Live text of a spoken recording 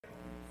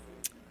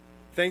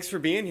Thanks for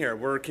being here.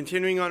 We're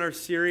continuing on our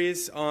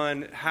series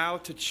on how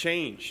to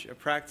change, a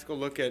practical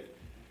look at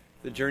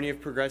the journey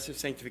of progressive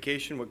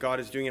sanctification, what God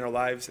is doing in our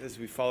lives as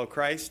we follow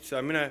Christ. So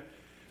I'm going to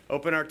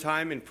open our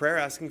time in prayer,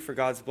 asking for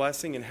God's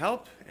blessing and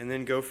help, and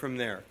then go from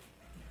there.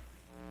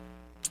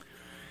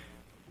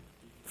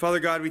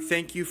 Father God, we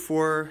thank you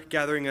for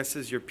gathering us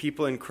as your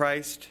people in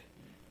Christ.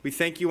 We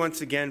thank you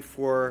once again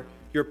for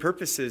your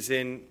purposes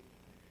in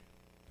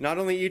not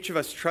only each of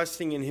us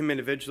trusting in him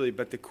individually,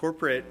 but the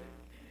corporate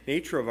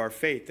nature of our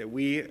faith, that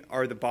we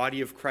are the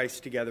body of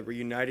Christ together. We're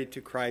united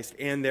to Christ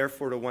and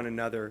therefore to one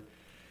another.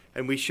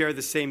 And we share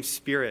the same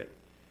Spirit,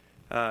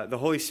 the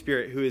Holy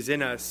Spirit who is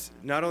in us,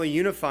 not only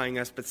unifying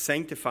us, but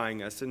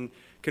sanctifying us and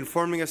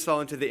conforming us all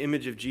into the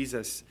image of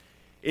Jesus,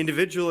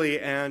 individually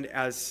and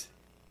as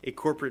a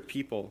corporate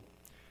people.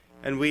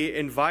 And we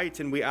invite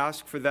and we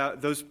ask for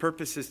those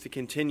purposes to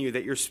continue,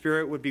 that your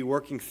Spirit would be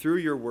working through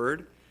your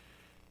word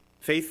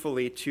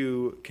faithfully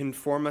to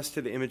conform us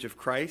to the image of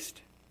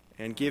Christ,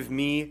 and give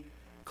me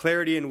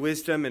clarity and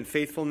wisdom and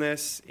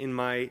faithfulness in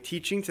my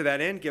teaching. To that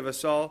end, give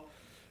us all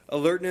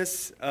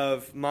alertness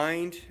of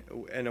mind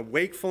and a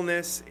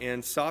wakefulness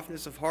and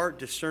softness of heart,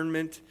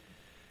 discernment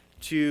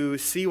to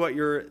see what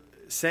you're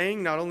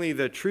saying, not only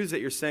the truths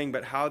that you're saying,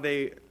 but how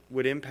they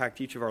would impact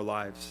each of our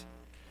lives.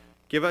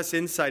 Give us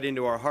insight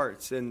into our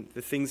hearts and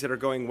the things that are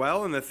going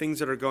well and the things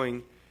that are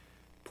going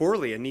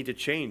poorly and need to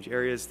change,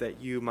 areas that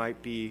you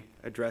might be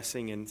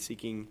addressing and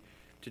seeking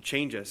to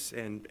change us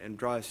and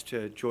draw us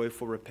to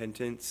joyful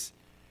repentance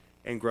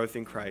and growth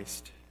in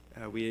Christ.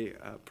 We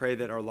pray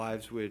that our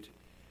lives would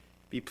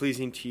be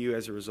pleasing to you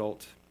as a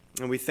result.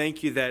 And we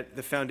thank you that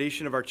the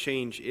foundation of our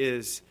change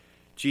is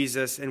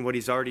Jesus and what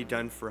he's already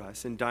done for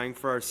us, and dying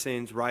for our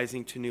sins,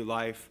 rising to new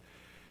life.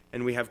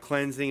 And we have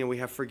cleansing, and we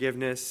have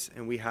forgiveness,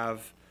 and we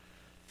have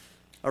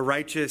a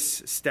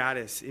righteous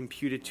status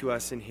imputed to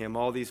us in him.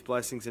 All these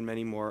blessings and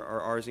many more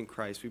are ours in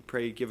Christ. We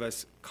pray you give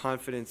us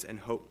confidence and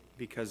hope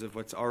because of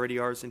what's already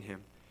ours in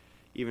him,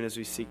 even as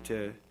we seek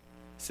to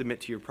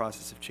submit to your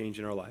process of change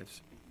in our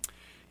lives.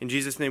 In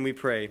Jesus' name we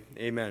pray,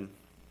 amen.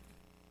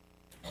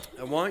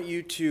 I want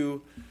you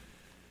to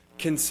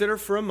consider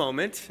for a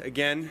moment,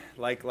 again,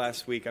 like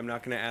last week, I'm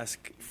not going to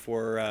ask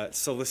for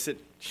solicit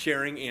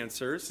sharing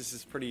answers. This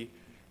is pretty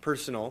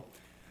personal.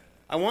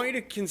 I want you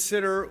to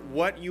consider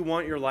what you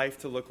want your life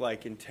to look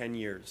like in 10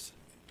 years.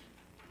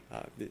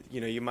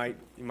 You might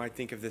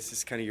think of this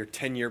as kind of your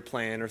 10-year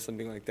plan or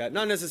something like that.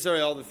 Not necessarily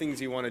all the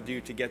things you want to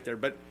do to get there,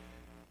 but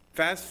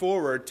fast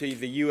forward to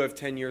the you of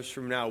 10 years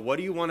from now. What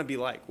do you want to be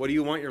like? What do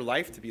you want your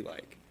life to be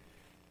like?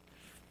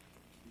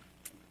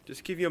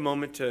 Just give you a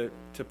moment to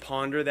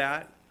ponder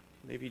that.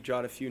 Maybe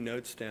jot a few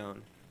notes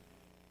down.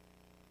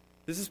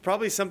 This is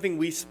probably something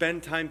we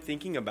spend time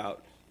thinking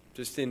about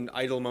just in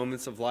idle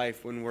moments of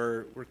life when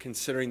we're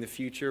considering the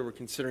future, we're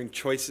considering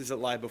choices that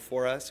lie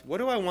before us. What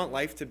do I want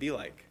life to be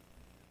like?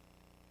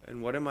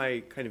 And what am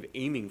I kind of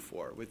aiming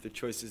for with the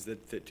choices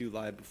that do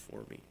lie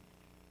before me?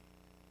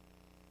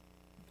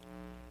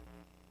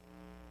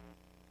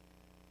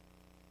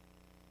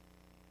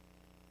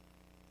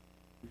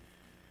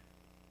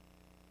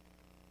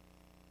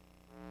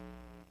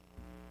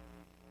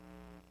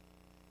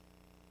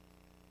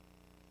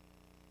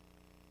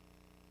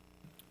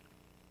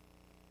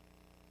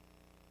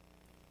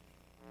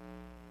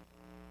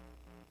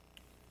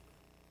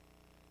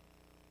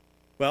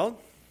 Well,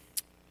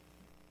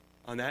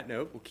 on that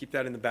note, we'll keep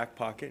that in the back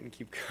pocket and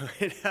keep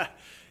going.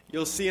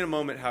 You'll see in a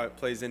moment how it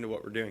plays into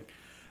what we're doing.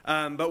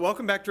 But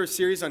welcome back to our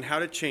series on how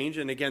to change.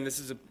 And again, this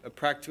is a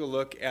practical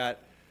look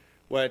at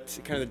what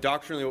kind of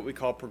doctrinally what we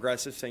call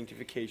progressive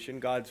sanctification,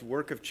 God's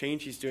work of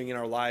change he's doing in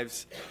our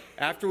lives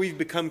after we've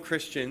become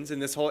Christians in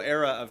this whole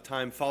era of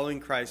time following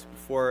Christ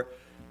before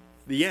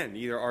the end,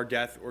 either our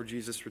death or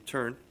Jesus'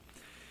 return.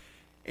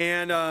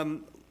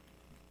 And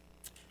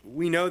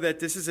we know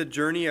that this is a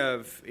journey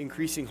of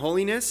increasing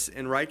holiness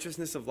and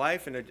righteousness of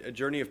life, and a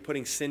journey of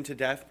putting sin to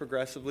death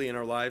progressively in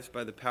our lives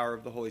by the power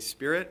of the Holy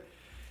Spirit.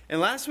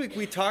 And last week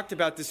we talked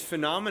about this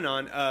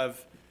phenomenon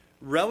of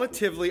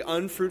relatively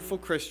unfruitful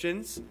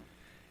Christians,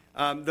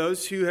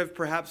 those who have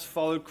perhaps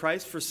followed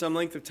Christ for some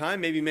length of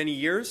time, maybe many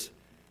years.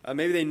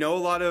 Maybe they know a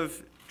lot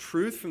of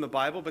truth from the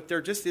Bible, but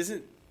there just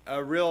isn't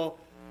a real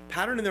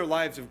pattern in their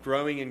lives of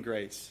growing in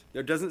grace.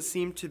 There doesn't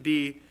seem to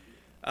be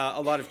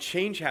a lot of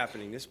change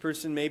happening. This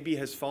person maybe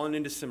has fallen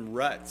into some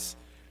ruts.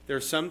 There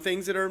are some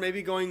things that are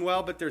maybe going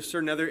well, but there's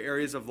certain other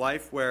areas of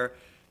life where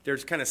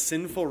there's kind of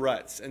sinful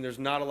ruts and there's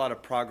not a lot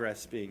of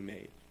progress being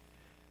made.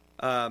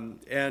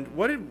 And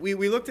what did we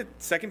looked at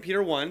 2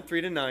 Peter 1,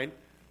 3-9.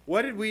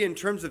 What did we, in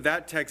terms of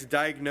that text,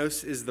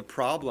 diagnose is the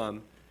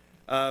problem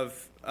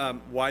of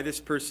why this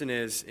person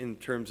is, in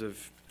terms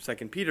of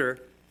 2 Peter,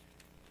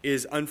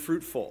 is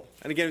unfruitful.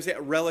 And again, we say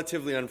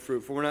relatively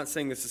unfruitful. We're not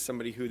saying this is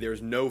somebody who there's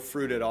no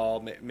fruit at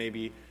all.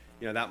 Maybe,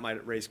 that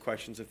might raise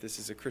questions if this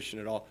is a Christian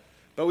at all.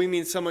 But we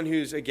mean someone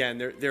who's, again,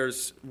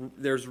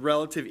 there's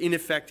relative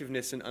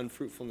ineffectiveness and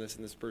unfruitfulness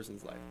in this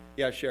person's life.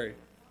 Yeah, Sherry.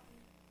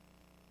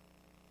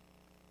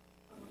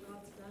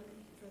 God's done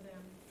for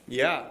them.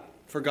 Yeah.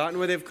 Forgotten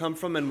where they've come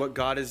from and what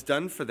God has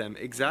done for them.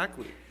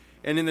 Exactly.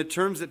 And in the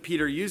terms that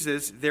Peter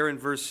uses there in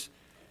verse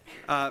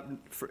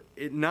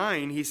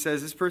 9, he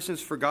says this person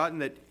has forgotten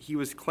that he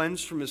was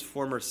cleansed from his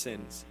former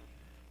sins.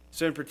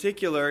 So in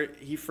particular,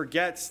 he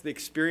forgets the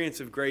experience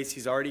of grace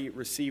he's already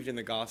received in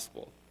the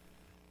gospel.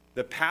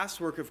 The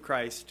past work of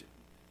Christ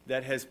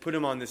that has put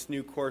him on this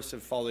new course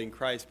of following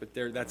Christ, but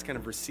that's kind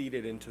of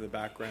receded into the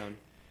background.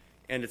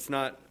 And it's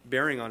not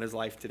bearing on his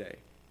life today.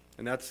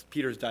 And that's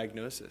Peter's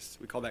diagnosis.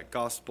 We call that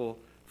gospel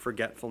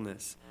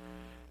forgetfulness.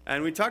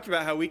 And we talked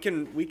about how we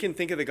can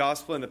think of the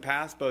gospel in the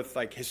past, both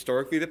like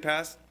historically the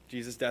past,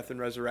 Jesus' death and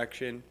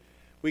resurrection.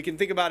 We can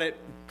think about it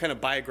kind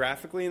of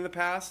biographically in the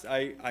past.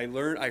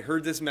 I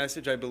heard this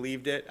message, I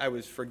believed it, I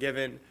was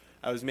forgiven,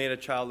 I was made a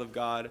child of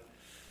God.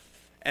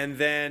 And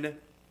then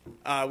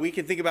we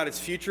can think about its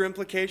future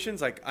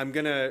implications, like I'm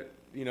going to,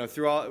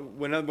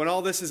 when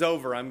all this is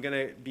over, I'm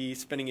going to be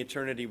spending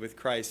eternity with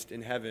Christ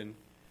in heaven,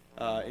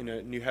 in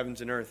a new heavens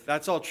and earth.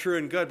 That's all true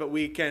and good, but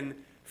we can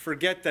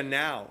forget the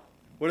now.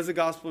 What does the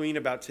gospel mean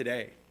about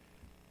today?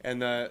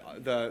 And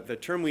the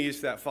term we use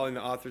for that, following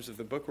the authors of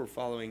the book we're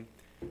following,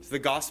 is the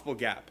gospel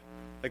gap.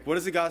 Like, what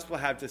does the gospel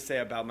have to say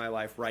about my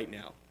life right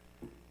now?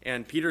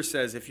 And Peter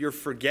says, if you're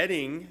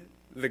forgetting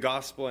the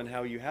gospel and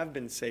how you have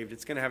been saved,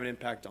 it's going to have an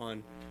impact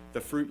on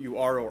the fruit you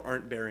are or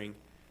aren't bearing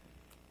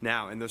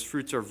now. And those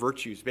fruits are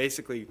virtues,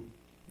 basically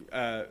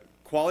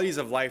qualities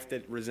of life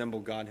that resemble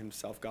God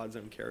himself, God's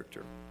own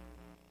character.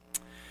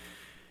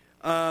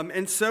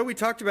 And so we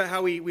talked about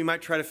how we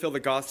might try to fill the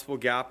gospel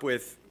gap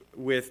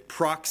with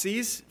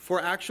proxies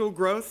for actual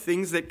growth,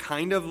 things that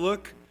kind of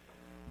look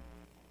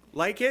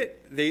like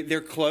it.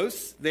 They're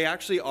close. They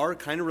actually are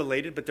kind of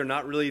related, but they're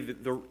not really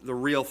the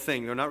real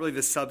thing. They're not really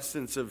the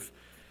substance of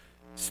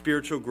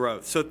spiritual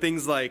growth. So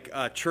things like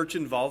church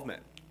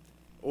involvement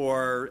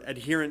or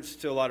adherence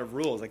to a lot of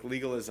rules, like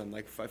legalism.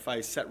 Like if I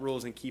set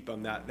rules and keep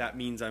them, that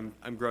means I'm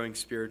growing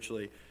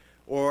spiritually.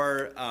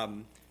 Or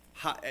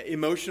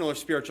emotional or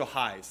spiritual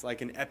highs,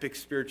 like an epic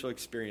spiritual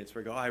experience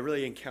where I go, I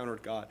really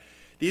encountered God.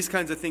 These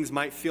kinds of things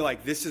might feel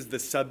like this is the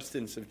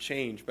substance of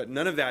change, but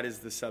none of that is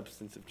the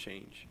substance of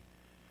change.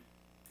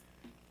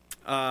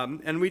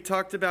 And we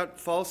talked about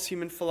false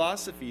human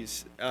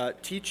philosophies,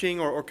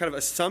 teaching or kind of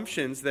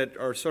assumptions that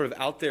are sort of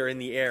out there in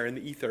the air, in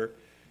the ether,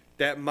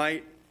 that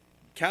might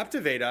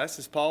captivate us,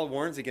 as Paul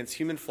warns against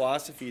human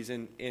philosophies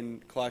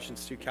in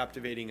Colossians 2,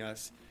 captivating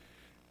us.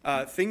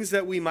 Things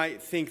that we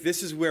might think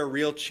this is where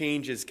real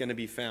change is going to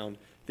be found.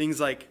 Things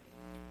like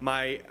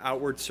my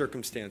outward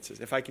circumstances.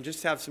 If I can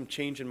just have some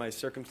change in my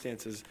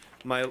circumstances,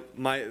 my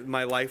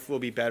life will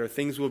be better.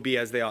 Things will be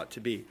as they ought to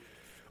be.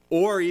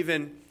 Or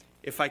even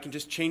if I can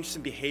just change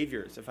some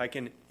behaviors, if I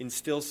can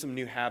instill some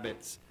new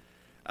habits,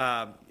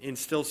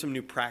 instill some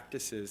new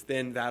practices,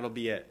 then that'll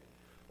be it.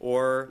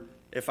 Or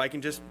if I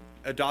can just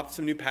adopt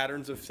some new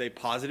patterns of, say,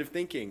 positive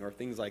thinking or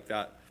things like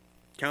that,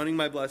 counting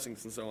my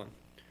blessings and so on.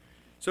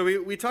 So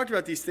we talked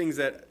about these things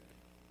that,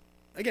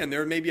 again,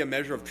 there may be a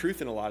measure of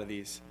truth in a lot of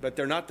these, but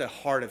they're not the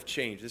heart of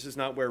change. This is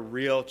not where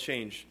real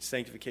change,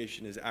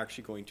 sanctification, is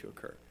actually going to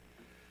occur.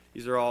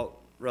 These are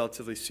all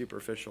relatively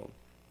superficial.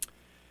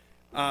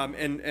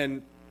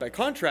 And by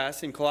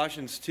contrast, in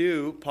Colossians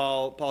 2,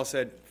 Paul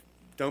said,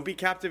 don't be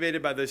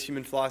captivated by those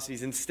human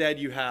philosophies. Instead,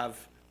 you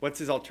have, what's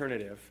his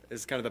alternative?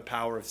 Is kind of the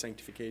power of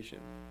sanctification.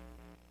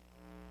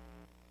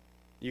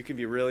 You can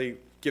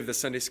give the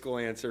Sunday school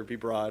answer, be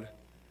broad.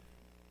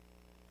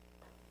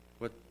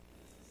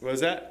 What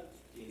was that?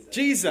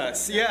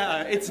 Jesus.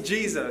 Yeah, it's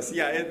Jesus.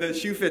 Yeah, the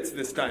shoe fits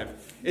this time.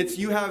 It's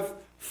you have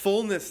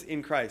fullness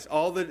in Christ.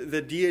 All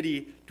the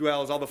deity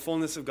dwells, all the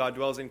fullness of God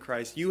dwells in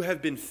Christ. You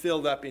have been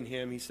filled up in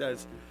him, he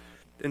says.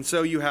 And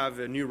so you have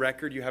a new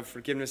record, you have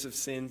forgiveness of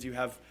sins, you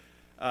have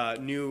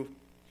new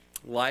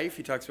life.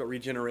 He talks about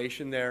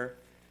regeneration there.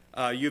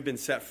 You've been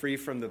set free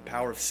from the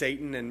power of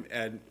Satan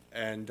and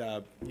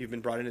you've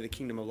been brought into the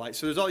kingdom of light.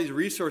 So there's all these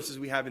resources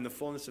we have in the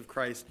fullness of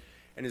Christ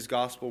and his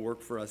gospel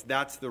work for us.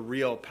 That's the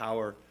real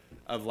power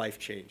of life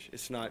change.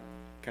 It's not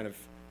kind of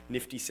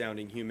nifty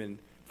sounding human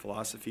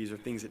philosophies or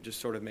things that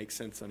just sort of make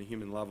sense on a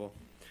human level.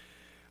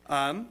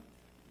 Now,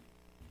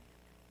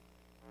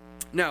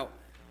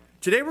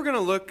 today we're going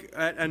to look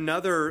at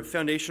another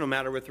foundational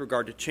matter with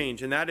regard to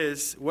change, and that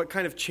is, what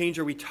kind of change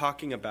are we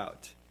talking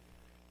about?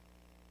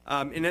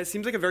 And it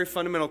seems like a very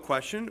fundamental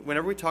question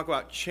whenever we talk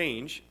about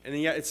change, and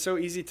yet it's so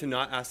easy to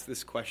not ask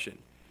this question,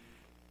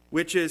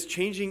 which is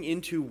changing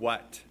into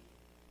what?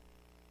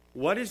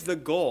 What is the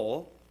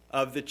goal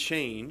of the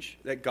change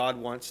that God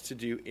wants to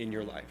do in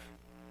your life?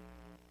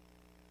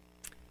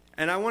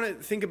 And I want to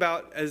think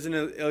about, as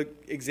an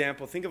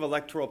example, think of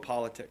electoral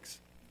politics,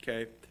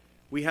 okay?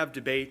 We have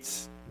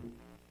debates,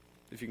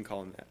 if you can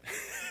call them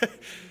that.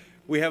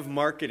 We have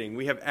marketing,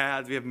 we have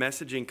ads, we have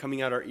messaging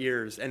coming out our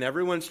ears, and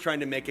everyone's trying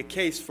to make a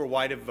case for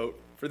why to vote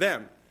for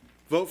them.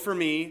 Vote for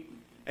me.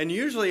 And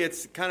usually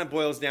it's kind of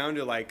boils down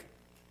to like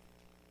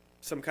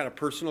some kind of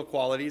personal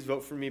qualities.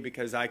 Vote for me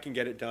because I can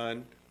get it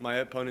done. My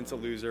opponent's a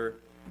loser,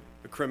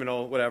 a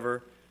criminal,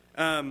 whatever.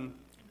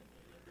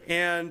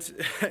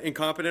 and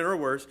incompetent or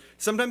worse.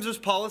 Sometimes there's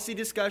policy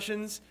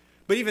discussions,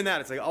 but even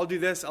that, it's like, I'll do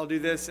this,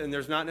 and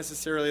there's not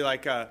necessarily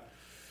like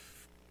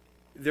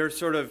there's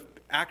sort of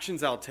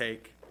actions I'll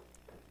take.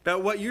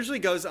 But what usually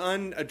goes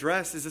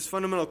unaddressed is this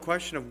fundamental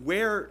question of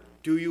where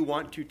do you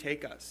want to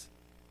take us?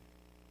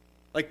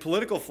 Like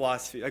political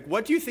philosophy. Like,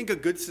 what do you think a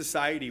good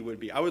society would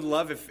be? I would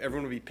love if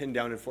everyone would be pinned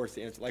down and forced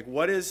to answer. Like,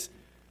 what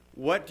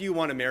do you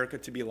want America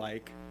to be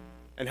like?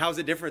 And how is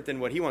it different than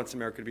what he wants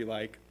America to be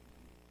like?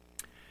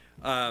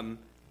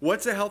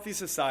 What's a healthy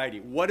society?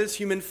 What does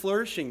human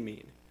flourishing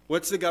mean?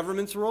 What's the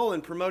government's role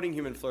in promoting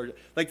human flourishing?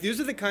 Like,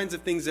 these are the kinds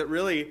of things that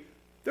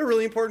they're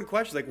really important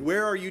questions. Like,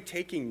 where are you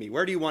taking me?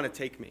 Where do you want to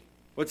take me?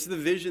 What's the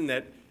vision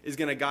that is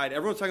going to guide?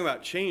 Everyone's talking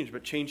about change,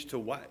 but change to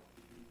what,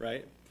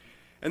 right?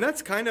 And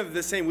that's kind of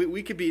the same.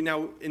 We could be,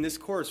 now in this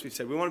course, we've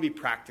said we want to be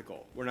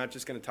practical. We're not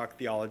just going to talk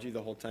theology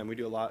the whole time. We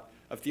do a lot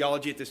of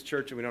theology at this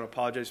church, and we don't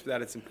apologize for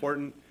that. It's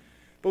important.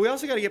 But we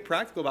also got to get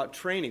practical about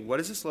training. What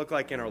does this look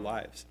like in our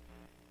lives?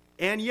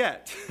 And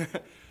yet,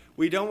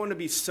 we don't want to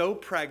be so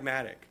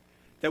pragmatic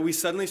that we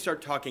suddenly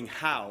start talking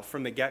how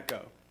from the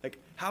get-go. Like,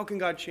 how can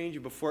God change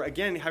you before,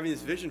 again, having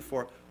this vision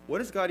for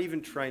what is God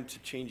even trying to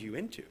change you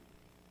into?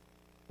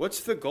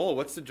 What's the goal?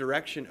 What's the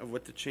direction of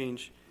what the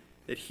change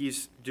that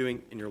he's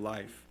doing in your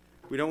life?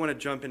 We don't want to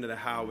jump into the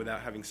how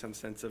without having some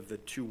sense of the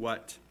to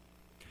what.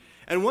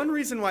 And one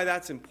reason why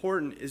that's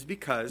important is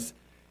because,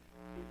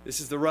 this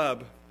is the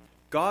rub,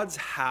 God's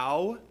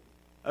how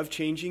of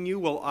changing you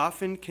will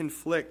often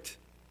conflict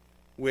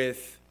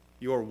with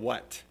your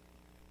what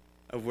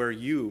of where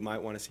you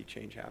might want to see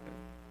change happen.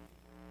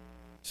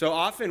 So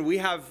often we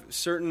have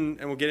certain,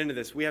 and we'll get into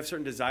this, we have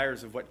certain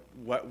desires of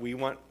what we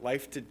want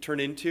life to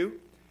turn into.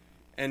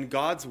 And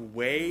God's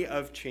way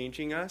of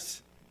changing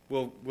us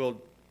will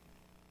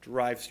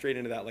drive straight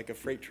into that like a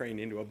freight train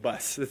into a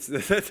bus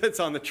that's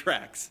on the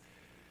tracks.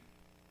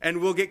 And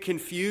we'll get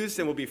confused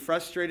and we'll be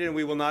frustrated and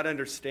we will not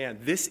understand.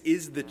 This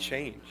is the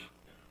change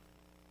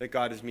that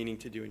God is meaning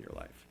to do in your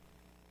life.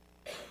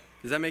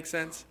 Does that make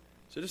sense?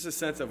 So just a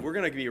sense of we're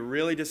going to be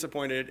really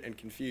disappointed and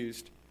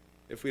confused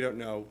if we don't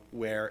know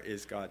where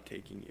is God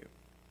taking you.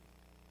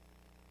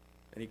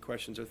 Any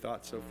questions or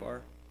thoughts so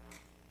far?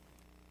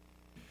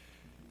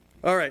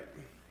 All right.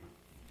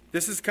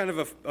 This is kind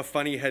of a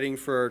funny heading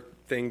for our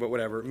thing, but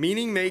whatever.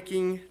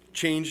 Meaning-making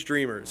change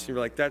dreamers. You're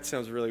like, that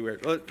sounds really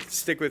weird. Well,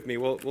 stick with me.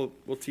 We'll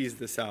tease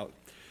this out.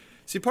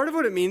 See, part of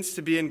what it means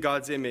to be in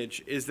God's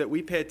image is that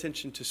we pay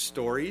attention to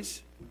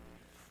stories,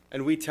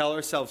 and we tell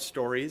ourselves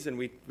stories, and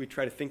we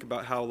try to think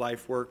about how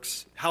life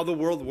works, how the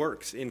world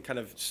works in kind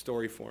of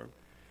story form.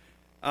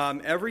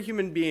 Every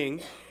human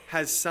being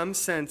has some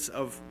sense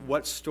of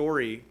what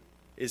story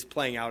is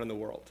playing out in the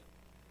world.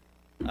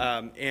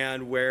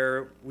 And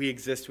where we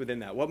exist within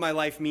that. What my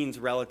life means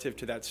relative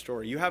to that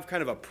story. You have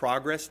kind of a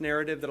progress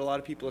narrative that a lot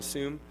of people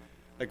assume.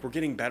 Like, we're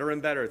getting better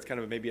and better. It's kind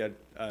of maybe a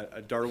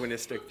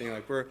Darwinistic thing.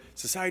 Like,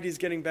 society's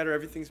getting better.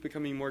 Everything's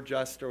becoming more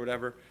just or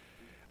whatever.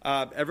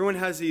 Everyone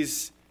has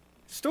these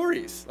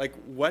stories. Like,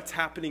 what's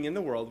happening in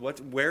the world?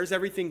 Where's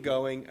everything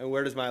going? And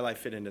where does my life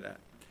fit into that?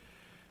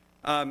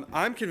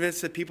 I'm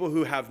convinced that people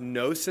who have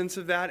no sense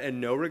of that and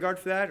no regard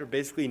for that are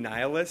basically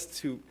nihilists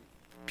who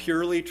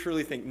purely,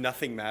 truly think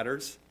nothing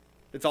matters.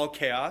 It's all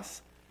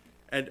chaos.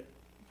 And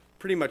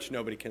pretty much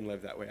nobody can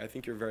live that way. I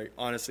think you're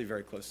honestly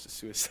very close to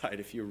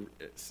suicide if you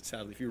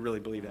really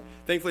believe that.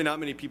 Thankfully, not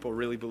many people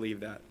really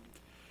believe that.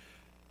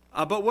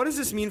 But what does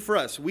this mean for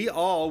us? We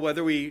all,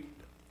 whether we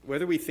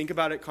think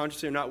about it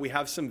consciously or not, we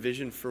have some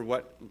vision for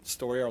what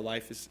story our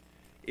life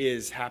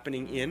is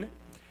happening in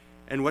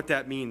and what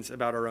that means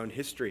about our own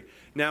history.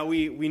 Now,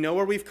 we know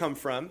where we've come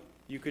from.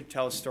 You could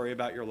tell a story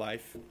about your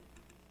life.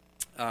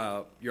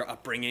 Your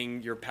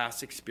upbringing, your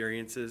past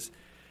experiences.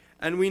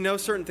 And we know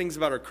certain things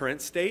about our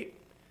current state,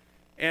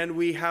 and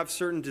we have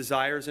certain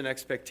desires and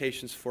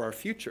expectations for our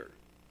future.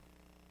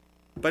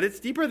 But it's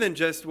deeper than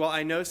just, well,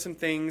 I know some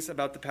things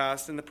about the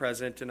past and the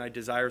present, and I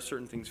desire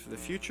certain things for the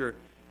future.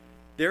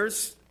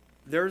 There's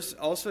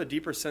also a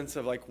deeper sense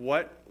of, like,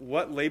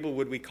 what label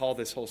would we call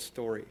this whole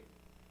story?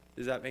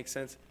 Does that make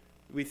sense?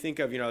 We think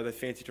of, the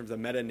fancy terms of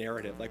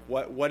meta-narrative. Like,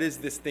 what is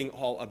this thing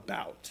all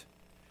about?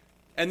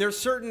 And there's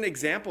certain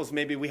examples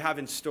maybe we have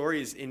in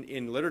stories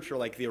in literature,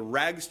 like the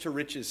rags to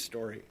riches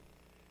story.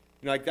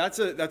 Like that's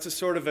a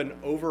sort of an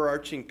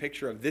overarching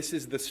picture of this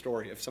is the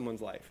story of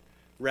someone's life,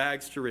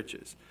 rags to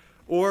riches.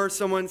 Or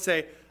someone,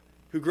 say,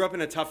 who grew up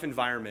in a tough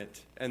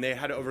environment and they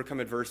had to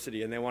overcome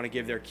adversity and they want to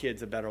give their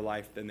kids a better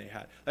life than they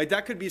had. Like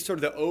that could be sort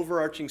of the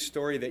overarching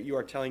story that you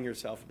are telling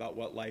yourself about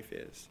what life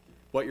is,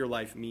 what your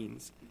life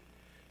means.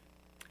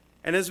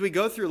 And as we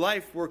go through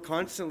life, we're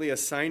constantly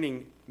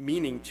assigning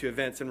meaning to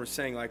events, and we're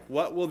saying, like,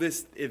 what will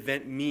this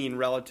event mean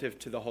relative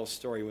to the whole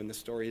story when the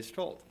story is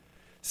told?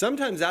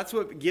 Sometimes that's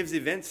what gives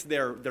events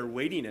their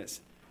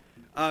weightiness.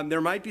 There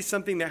might be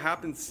something that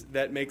happens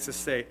that makes us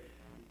say,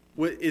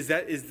 is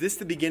this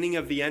the beginning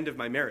of the end of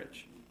my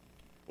marriage?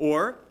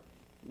 Or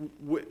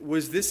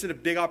was this a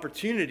big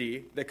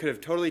opportunity that could have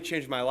totally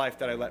changed my life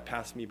that I let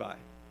pass me by?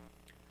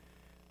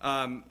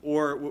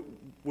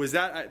 Was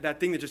that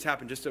thing that just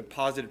happened just a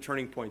positive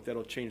turning point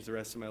that'll change the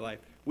rest of my life?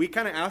 We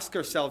kind of ask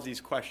ourselves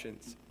these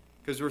questions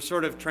because we're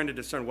sort of trying to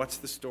discern what's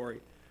the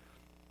story.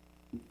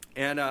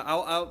 And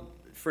I'll,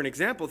 for an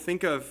example,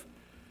 think of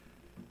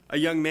a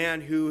young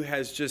man who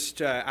has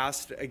just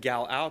asked a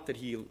gal out that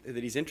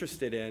he's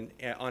interested in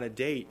on a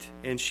date,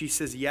 and she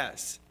says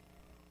yes.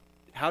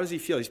 How does he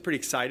feel? He's pretty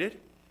excited.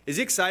 Is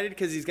he excited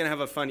because he's going to have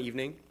a fun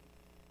evening?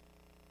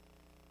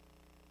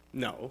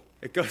 No.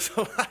 It goes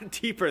a lot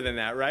deeper than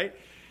that, right?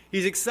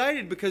 He's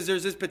excited because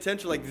there's this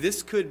potential, like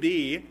this could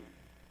be,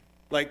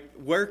 like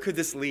where could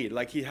this lead?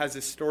 Like he has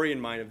this story in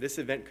mind of this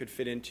event could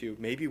fit into,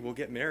 maybe we'll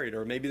get married,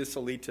 or maybe this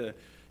will lead to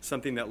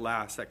something that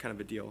lasts, that kind of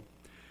a deal.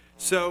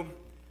 So,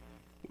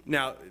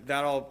 now,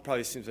 that all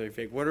probably seems very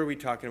vague. What are we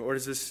talking about? What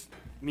does this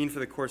mean for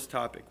the course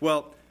topic?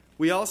 Well,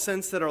 we all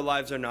sense that our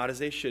lives are not as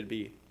they should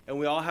be. And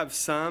we all have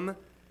some,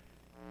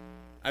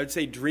 I would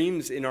say,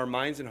 dreams in our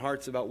minds and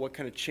hearts about what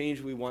kind of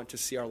change we want to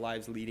see our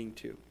lives leading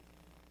to.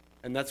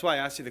 And that's why I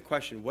asked you the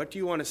question, what do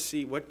you want to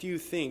see? What do you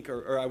think,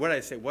 or what did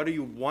I say, what do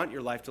you want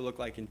your life to look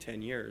like in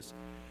 10 years?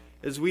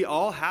 Is we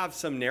all have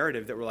some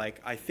narrative that we're like,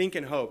 I think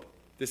and hope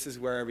this is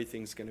where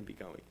everything's going to be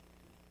going.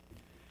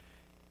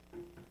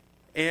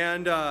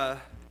 And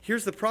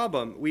here's the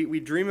problem. We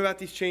dream about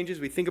these changes.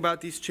 We think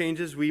about these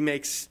changes. We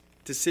make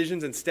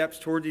decisions and steps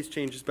toward these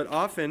changes. But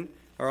often,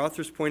 our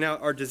authors point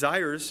out, our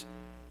desires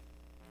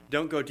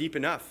don't go deep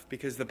enough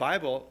because the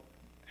Bible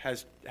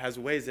has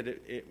ways that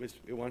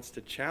it wants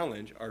to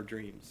challenge our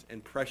dreams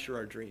and pressure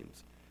our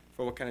dreams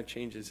for what kind of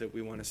changes that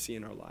we want to see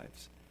in our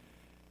lives.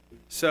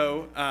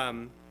 So,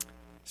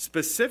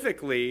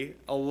 specifically,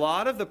 a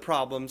lot of the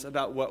problems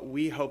about what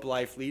we hope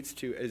life leads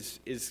to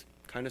is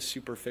kind of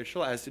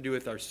superficial. It has to do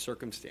with our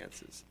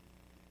circumstances.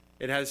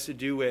 It has to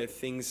do with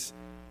things,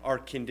 our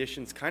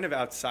conditions kind of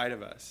outside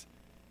of us,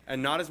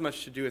 and not as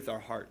much to do with our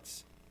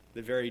hearts,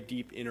 the very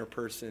deep inner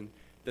person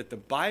that the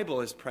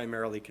Bible is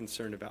primarily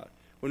concerned about.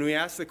 When we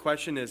ask the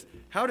question is,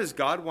 how does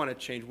God want to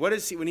change? What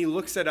is he, when he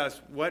looks at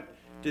us, what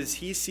does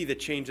he see the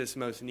change that's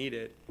most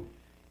needed?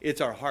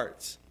 It's our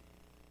hearts.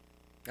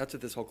 That's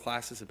what this whole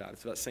class is about.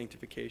 It's about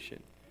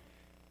sanctification.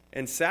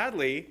 And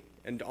sadly,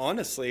 and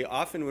honestly,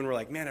 often when we're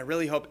like, man, I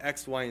really hope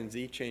X, Y, and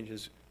Z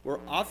changes, we're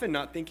often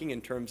not thinking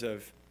in terms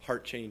of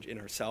heart change in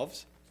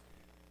ourselves.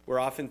 We're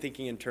often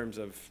thinking in terms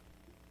of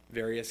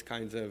various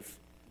kinds of,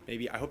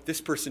 maybe I hope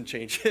this person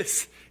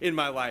changes in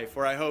my life,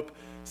 or I hope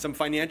some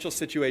financial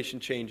situation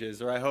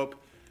changes, or I hope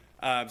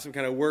some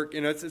kind of work.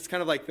 It's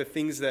kind of like the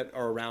things that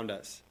are around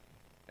us.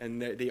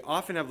 And they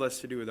often have less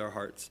to do with our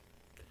hearts.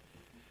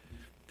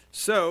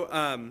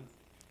 So,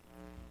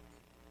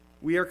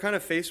 we are kind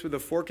of faced with a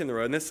fork in the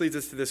road. And this leads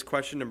us to this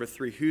question number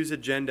 3, whose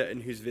agenda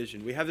and whose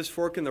vision? We have this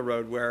fork in the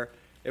road where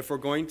if we're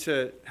going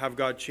to have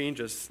God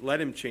change us, let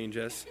him change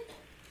us.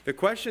 The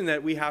question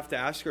that we have to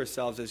ask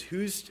ourselves is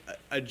whose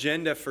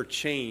agenda for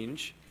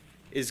change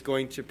is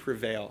going to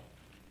prevail?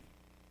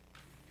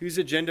 Whose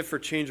agenda for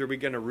change are we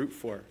going to root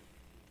for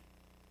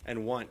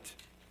and want?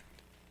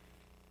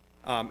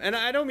 And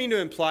I don't mean to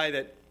imply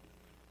that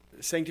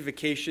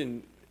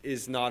sanctification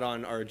is not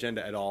on our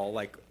agenda at all,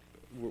 like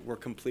we're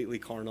completely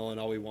carnal and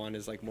all we want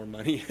is like more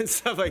money and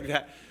stuff like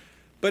that.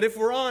 But if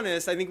we're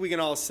honest, I think we can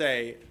all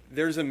say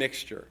there's a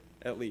mixture,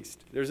 at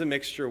least. There's a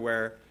mixture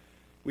where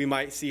we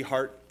might see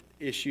heart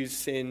issues,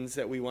 sins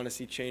that we want to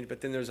see change, but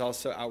then there's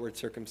also outward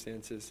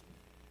circumstances.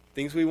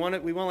 Things we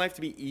want life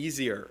to be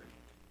easier,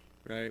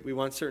 right? We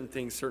want certain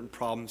things, certain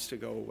problems to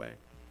go away.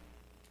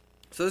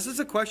 So this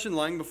is a question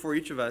lying before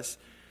each of us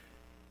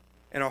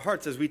in our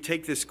hearts as we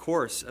take this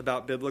course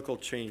about biblical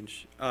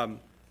change.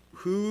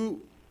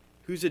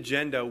 Whose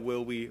agenda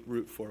will we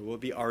root for? Will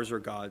it be ours or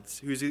God's?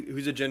 Whose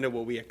agenda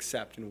will we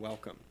accept and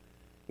welcome?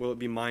 Will it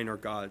be mine or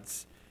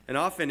God's? And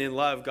often in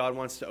love, God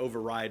wants to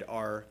override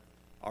our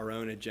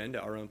own agenda,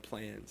 our own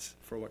plans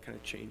for what kind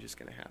of change is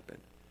going to happen.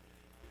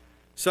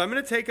 So I'm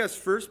going to take us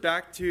first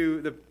back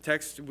to the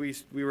text we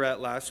were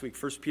at last week,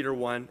 1 Peter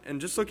 1,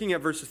 and just looking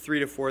at verses 3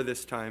 to 4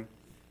 this time.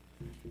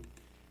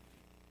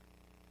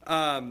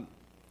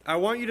 I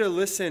want you to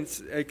listen,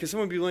 because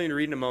someone will be willing to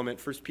read in a moment,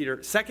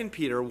 2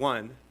 Peter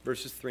 1,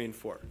 verses 3 and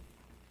 4.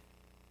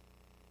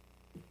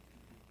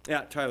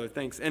 Yeah, Tyler,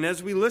 thanks. And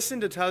as we listen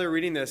to Tyler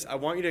reading this, I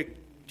want you to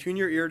tune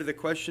your ear to the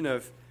question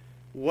of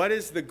what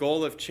is the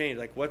goal of change?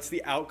 Like, what's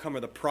the outcome or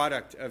the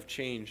product of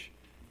change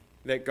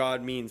that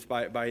God means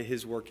by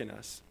his work in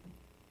us?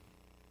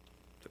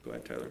 So go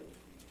ahead, Tyler.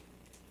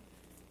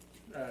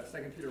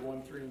 2 Peter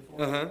 1, 3 and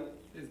 4. Uh-huh.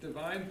 His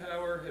divine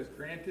power has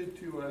granted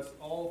to us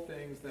all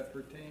things that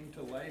pertain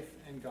to life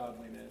and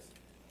godliness,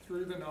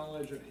 through the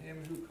knowledge of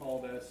him who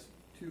called us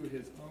to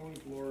his own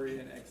glory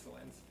and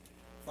excellence,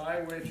 by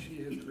which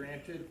he has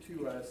granted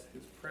to us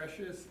his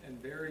precious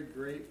and very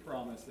great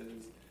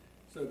promises,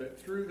 so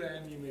that through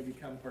them you may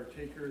become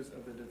partakers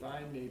of the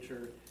divine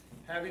nature,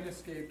 having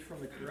escaped from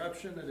the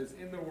corruption that is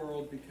in the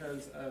world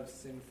because of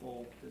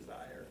sinful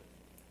desire.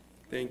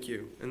 Thank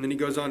you. And then he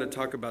goes on to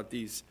talk about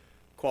these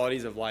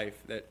qualities of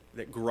life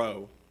that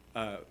grow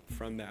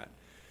from that.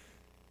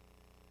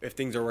 if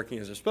things are working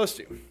as they're supposed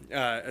to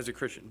as a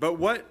Christian. But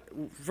what,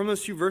 from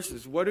those two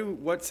verses,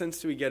 what sense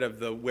do we get of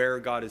the where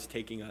God is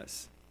taking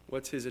us?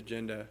 What's his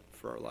agenda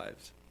for our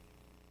lives?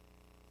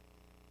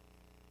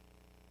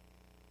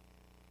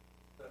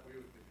 That we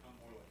would become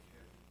more like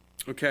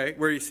him. Okay,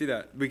 where do you see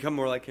that? Become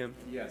more like him?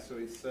 Yeah, so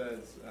he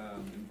says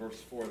in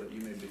verse 4 that you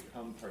may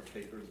become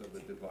partakers of the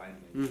divine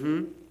nature.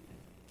 Mm-hmm.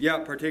 Yeah,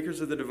 partakers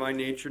of the divine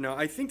nature. Now,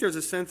 I think there's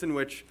a sense in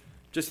which,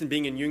 just in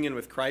being in union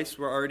with Christ,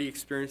 we're already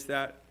experienced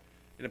that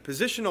in a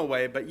positional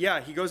way. But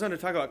yeah, he goes on to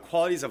talk about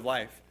qualities of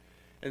life.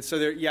 And so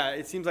there, yeah,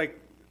 it seems like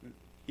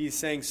he's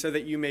saying so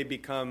that you may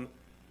become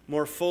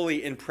more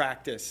fully in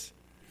practice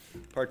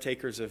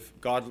partakers of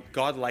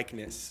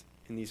God-likeness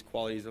in these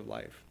qualities of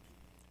life.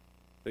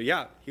 So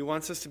yeah, he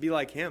wants us to be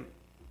like him.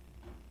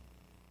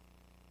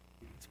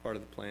 It's part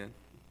of the plan.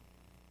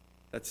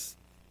 That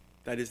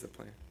is the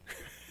plan.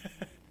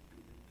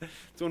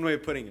 It's one way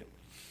of putting it.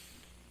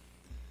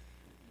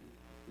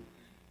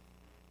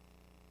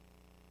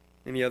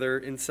 Any other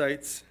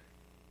insights?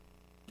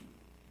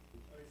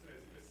 Like I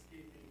said,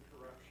 escaping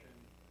corruption.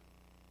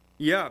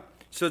 Yeah.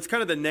 So it's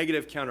kind of the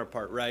negative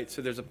counterpart, right?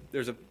 So there's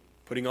a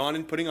putting on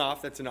and putting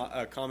off. That's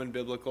a common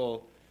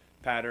biblical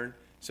pattern.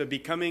 So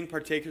becoming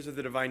partakers of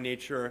the divine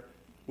nature,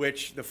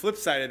 which the flip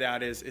side of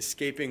that is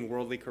escaping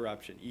worldly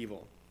corruption,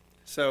 evil.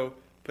 So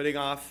putting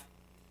off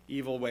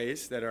evil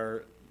ways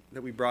that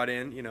we brought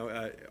in,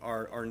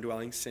 our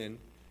indwelling sin,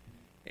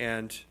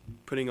 and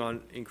putting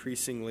on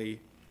increasingly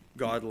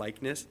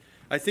God-likeness.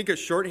 I think a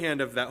shorthand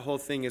of that whole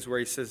thing is where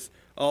he says,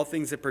 all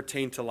things that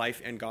pertain to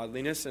life and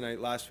godliness. And I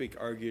last week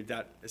argued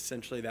that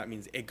essentially that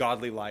means a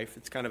godly life.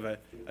 It's kind of a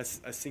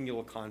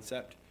singular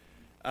concept.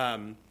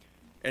 And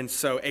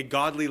so a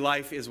godly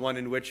life is one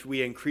in which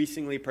we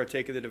increasingly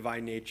partake of the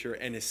divine nature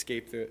and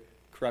escape the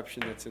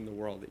corruption that's in the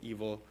world, the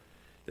evil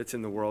that's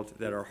in the world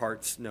that our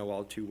hearts know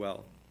all too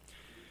well.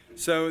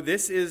 So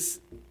this is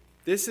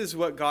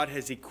what God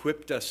has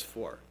equipped us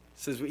for. It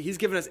says he's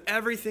given us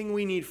everything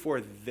we need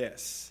for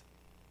this.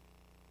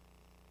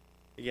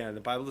 Again,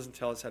 the Bible doesn't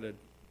tell us how to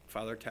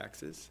file our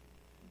taxes.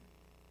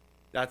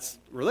 That's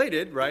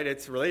related, right?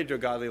 It's related to a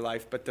godly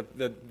life, but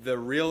the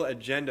real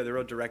agenda, the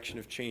real direction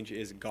of change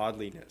is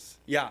godliness.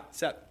 Yeah,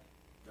 Seth.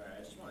 All right,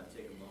 I just want to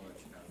take a moment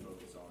to kind of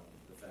focus on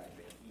the fact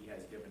that he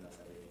has given us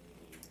everything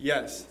we need.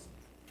 Yes.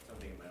 It's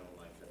something in my own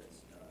life that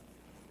has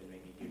been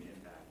making a huge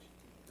impact,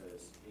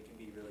 because it can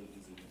be really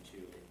easy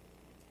to,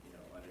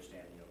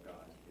 understand,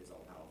 God is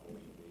all powerful,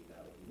 and you believe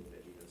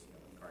that Jesus,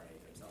 incarnated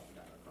himself and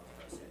died on the cross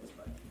for our sins,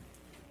 but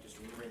just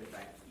remembering the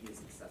fact that he is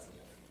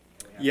accessible,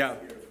 and we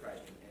have the Spirit of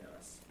Christ within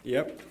us.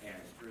 Yep.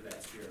 And through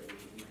that Spirit,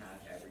 we have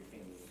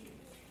everything we need.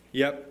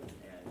 Yep.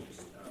 And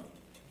just,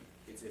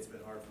 it's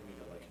been hard for me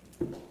to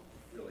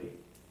really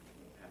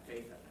have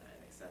faith in that and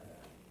accept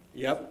that.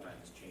 Yep.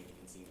 Sometimes change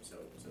can seem so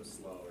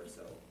slow or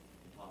so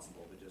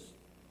impossible, but just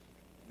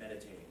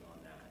meditating on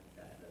that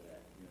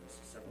there's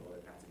several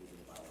other passages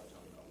in the Bible that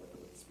talk about what the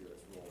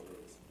Spirit's role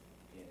is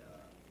in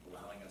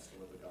allowing us to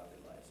live a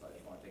godly life. So I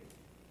just want to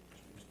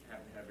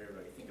have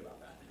everybody think about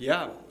that.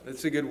 Yeah,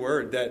 that's a good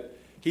word. That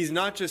he's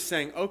not just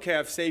saying, okay,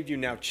 I've saved you,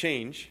 now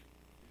change.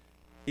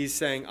 He's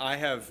saying, I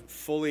have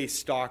fully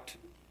stocked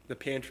the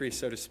pantry,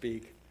 so to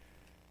speak,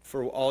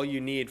 for all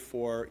you need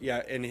for,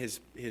 and his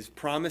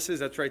promises,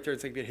 that's right there.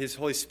 It's like his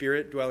Holy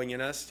Spirit dwelling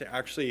in us to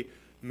actually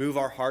move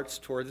our hearts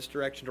toward this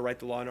direction, to write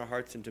the law in our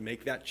hearts, and to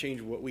make that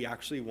change what we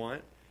actually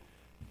want.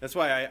 That's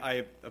why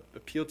I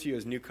appeal to you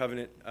as New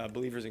Covenant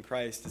believers in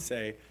Christ to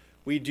say,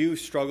 we do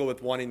struggle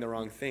with wanting the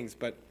wrong things,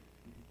 but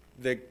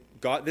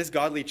this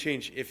godly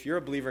change, if you're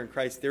a believer in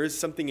Christ, there is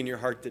something in your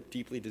heart that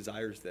deeply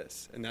desires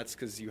this, and that's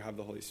because you have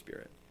the Holy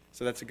Spirit.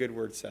 So that's a good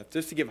word, Seth.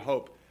 Just to give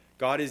hope,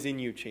 God is in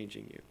you,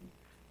 changing you.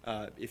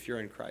 If you're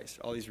in Christ,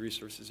 all these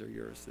resources are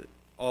yours,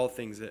 all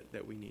things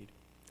that we need.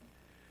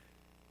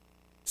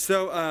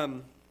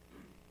 So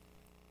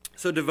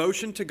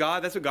devotion to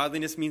God, that's what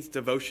godliness means,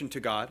 devotion to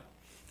God.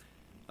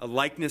 A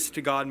likeness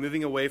to God,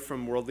 moving away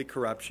from worldly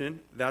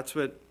corruption. That's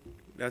what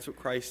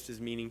Christ is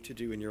meaning to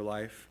do in your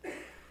life.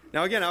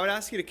 Now, again, I would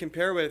ask you to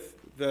compare with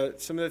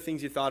some of the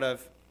things you thought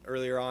of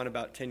earlier on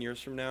about 10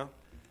 years from now,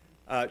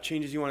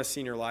 changes you want to see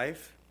in your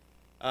life.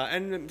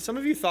 And some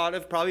of you thought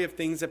of probably of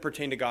things that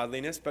pertain to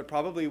godliness, but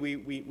probably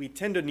we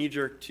tend to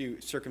knee-jerk to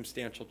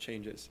circumstantial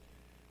changes.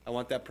 I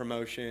want that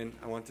promotion.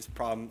 I want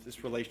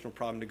this relational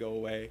problem to go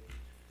away,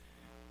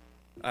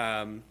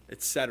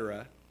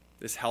 etc.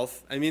 This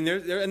health. I mean,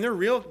 they're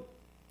real.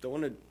 Don't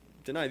want to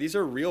deny. These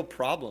are real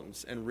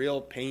problems and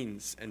real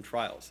pains and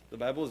trials. The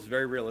Bible is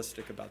very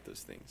realistic about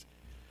those things.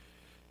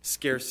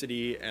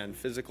 Scarcity and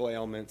physical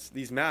ailments,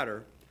 these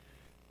matter.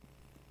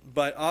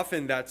 But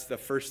often that's the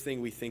first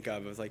thing we think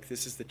of like,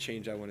 this is the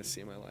change I want to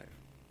see in my life.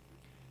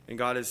 And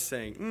God is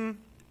saying,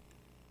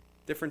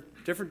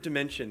 different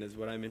dimension is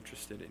what I'm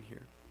interested in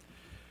here.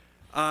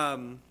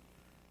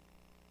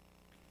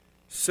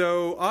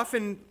 So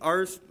often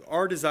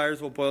our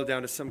desires will boil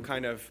down to some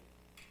kind of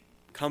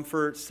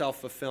comfort,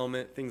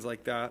 self-fulfillment, things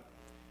like that.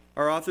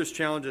 Our authors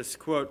challenge us,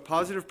 quote,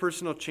 positive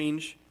personal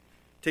change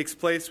takes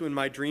place when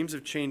my dreams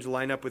of change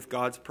line up with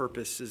God's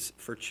purposes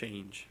for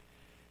change.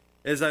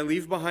 As I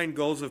leave behind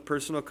goals of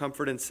personal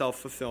comfort and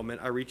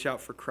self-fulfillment, I reach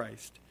out for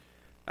Christ.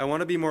 I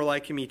want to be more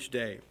like him each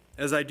day.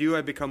 As I do,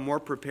 I become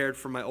more prepared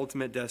for my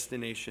ultimate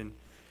destination,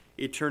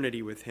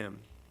 eternity with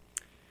him.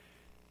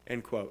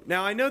 End quote.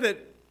 Now, I know that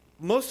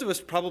most of us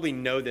probably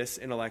know this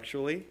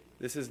intellectually.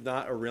 This is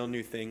not a real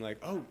new thing, like,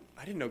 oh,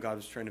 I didn't know God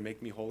was trying to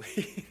make me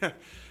holy.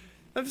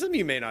 Some of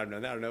you may not have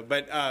known that, I don't know.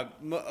 But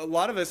a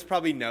lot of us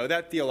probably know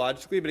that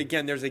theologically. But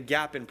again, there's a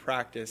gap in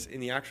practice, in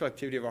the actual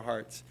activity of our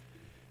hearts,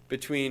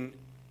 between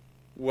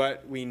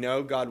what we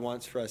know God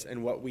wants for us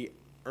and what we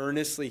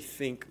earnestly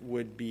think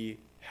would be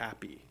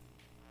happy.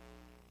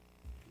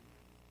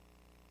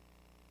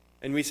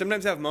 And we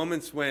sometimes have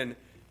moments when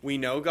we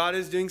know God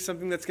is doing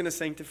something that's going to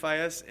sanctify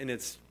us, and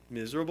it's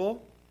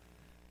miserable.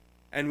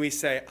 And we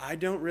say, I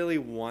don't really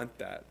want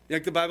that.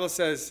 Like the Bible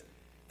says,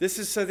 this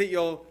is so that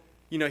you'll,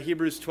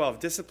 Hebrews 12,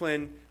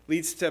 discipline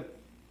leads to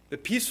the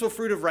peaceful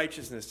fruit of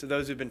righteousness to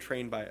those who've been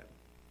trained by it.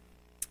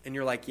 And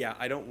you're like, yeah,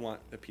 I don't want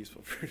the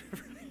peaceful fruit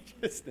of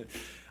righteousness.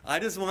 I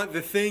just want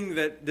the thing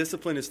that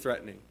discipline is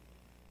threatening.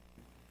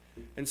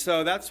 And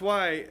so that's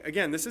why,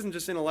 again, this isn't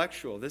just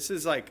intellectual. This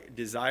is like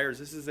desires.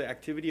 This is the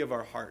activity of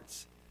our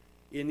hearts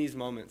in these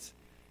moments,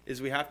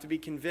 is we have to be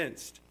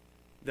convinced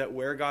that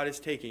where God is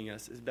taking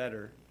us is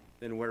better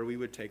than where we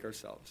would take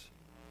ourselves.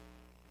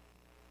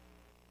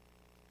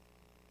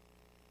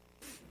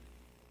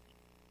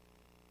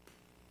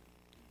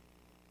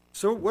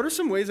 So what are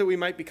some ways that we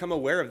might become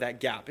aware of that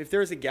gap? If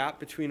there is a gap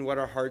between what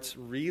our hearts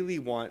really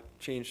want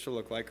change to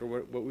look like, or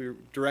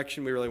what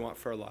direction we really want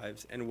for our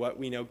lives, and what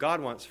we know God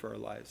wants for our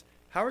lives,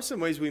 how are some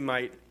ways we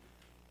might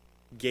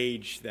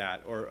gauge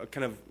that, or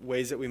kind of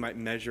ways that we might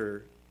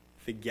measure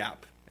the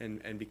gap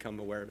and become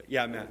aware of it?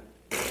 Yeah, Matt.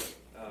 I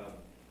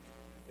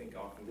think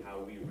often how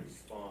we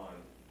respond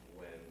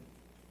when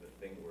the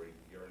thing we're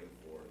yearning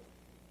for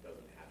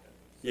doesn't happen.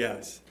 So,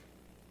 Yes.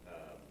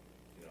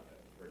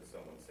 I've heard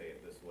someone say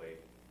it this way: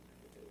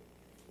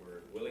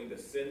 we're willing to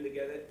sin to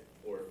get it,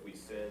 or if we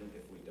sin,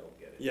 if we don't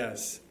get it.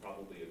 Yes.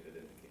 Probably a good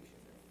indication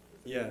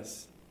there.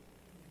 Yes.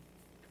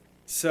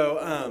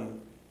 So,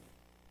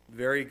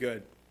 very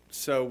good.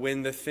 So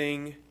when the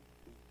thing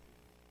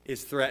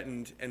is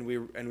threatened and we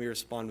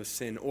respond with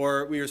sin,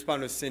 or we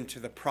respond with sin to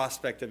the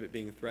prospect of it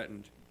being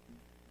threatened,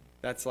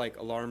 that's like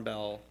alarm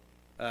bell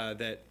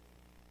that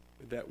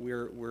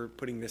we're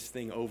putting this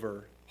thing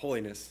over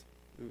holiness.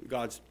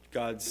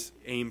 God's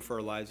aim for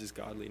our lives is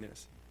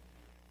godliness.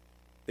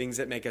 Things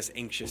that make us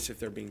anxious if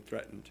they're being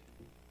threatened.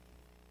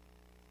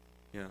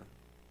 Yeah,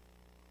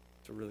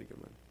 it's a really good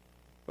one.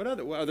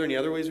 Are there any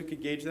other ways we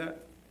could gauge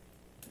that?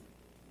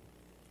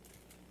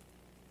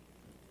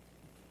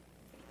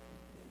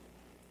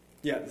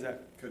 Yeah, Zach.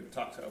 Could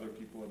talk to other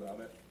people about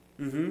it.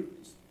 Mm-hmm.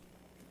 Just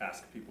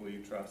ask people you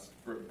trust.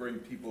 Bring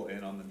people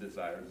in on the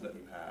desires that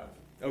you have.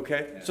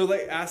 Okay. Yeah. So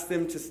ask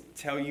them to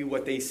tell you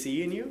what they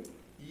see in you?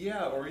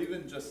 Yeah, or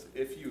even just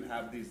if you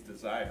have these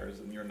desires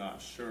and you're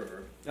not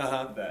sure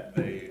Uh-huh. that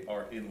they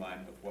are in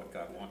line with what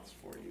God wants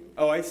for you.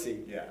 Oh, I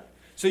see. Yeah.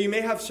 So you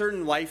may have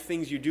certain life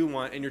things you do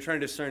want, and you're trying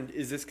to discern,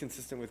 is this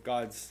consistent with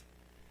God's?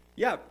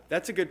 Yeah,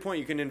 that's a good point.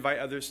 You can invite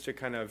others to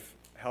kind of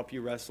help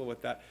you wrestle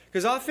with that.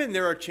 Because often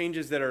there are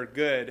changes that are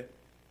good.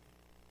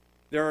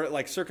 There are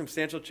like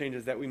circumstantial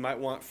changes that we might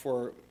want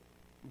for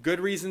good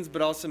reasons,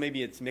 but also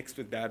maybe it's mixed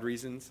with bad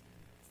reasons.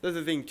 The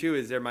other thing too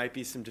is there might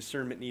be some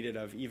discernment needed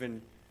of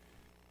even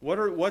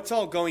what's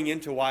all going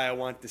into why I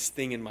want this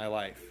thing in my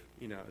life.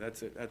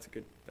 That's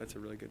a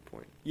really good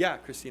point. Yeah,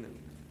 Christina.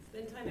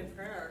 Spend time in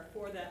prayer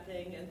for that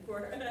thing and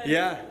for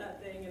Yeah.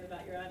 that thing, and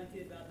about your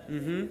attitude about that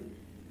Mm-hmm. thing,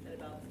 and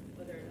about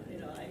whether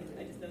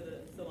I just know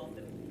that so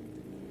often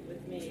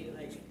with me,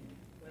 like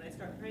when I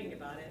start praying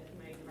about it,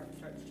 my heart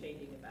starts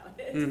changing about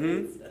it.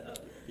 Mm-hmm. So,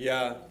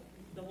 Yeah.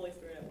 the Holy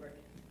Spirit at work.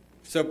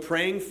 So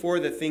praying for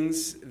the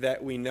things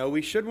that we know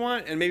we should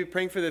want, and maybe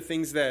praying for the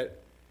things that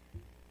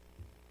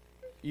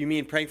you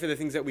mean praying for the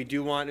things that we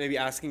do want, maybe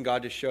asking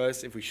God to show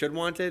us if we should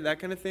want it, that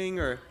kind of thing,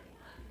 or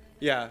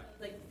yeah.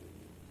 Like,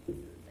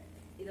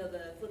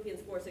 the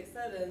Philippians 6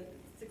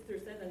 through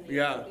 7.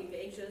 Yeah. Don't be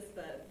anxious,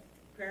 but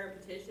prayer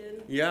and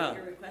petition. Yeah. Let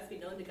your requests be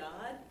known to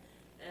God,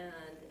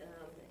 and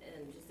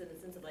just in the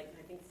sense of I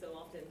think so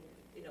often,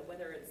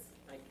 whether it's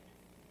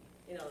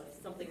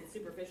something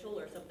superficial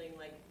or something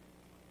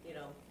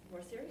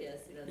more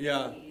serious,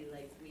 Yeah.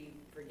 we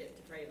forget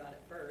to pray about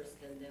it first,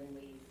 and then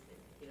we,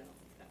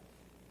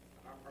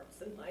 our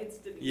hearts and minds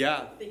to be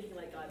Yeah. thinking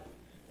like God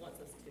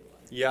wants us to.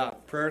 Yeah,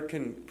 prayer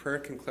can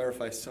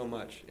clarify so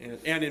much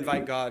and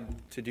invite God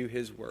to do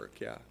His work.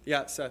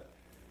 Yeah, Seth.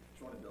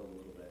 Just want to build a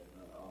little bit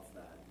off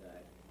that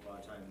a lot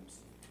of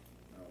times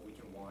we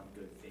can want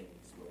good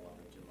things, but want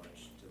them too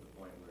much to the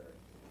point where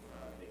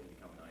they can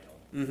become an idol.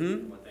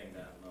 Mm-hmm. One thing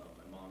that my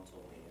mom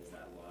told me is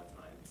that a lot of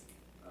times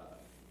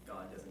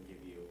God doesn't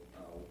give you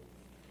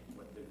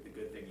what the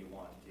good thing you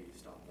want until you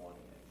stop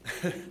wanting it.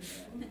 And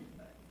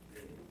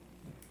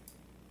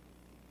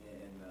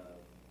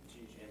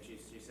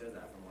she says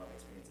that from a lot of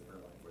experience in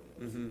her life, where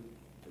Mm-hmm.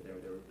 there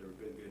were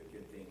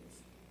good things,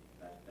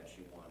 that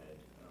she wanted.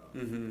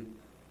 Mm-hmm.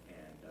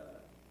 And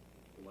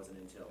it wasn't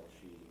until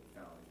she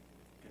found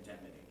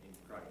contentment in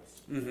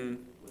Christ,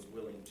 Mm-hmm. was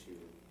willing to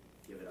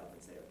give it up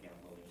and say, okay,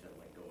 I'm willing to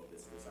let go of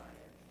this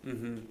desire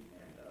Mm-hmm.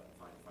 and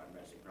find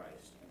rest in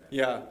Christ. And then,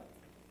 Yeah.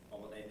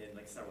 and then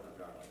like several times,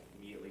 like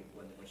immediately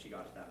when she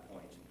got to that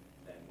point,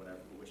 then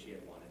what she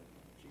had wanted,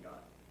 she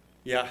got.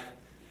 Yeah.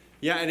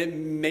 Yeah, and it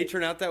may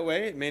turn out that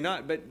way. It may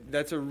not, but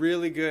that's a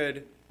really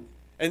good,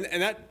 and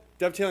that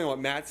dovetailing on what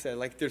Matt said,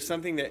 like there's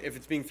something that if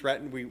it's being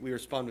threatened, we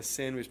respond with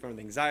sin, we respond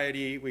with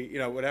anxiety,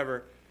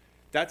 whatever.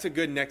 That's a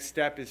good next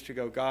step is to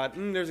go, God,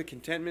 there's a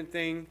contentment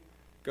thing.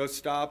 Go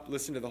stop,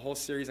 listen to the whole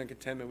series on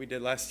contentment we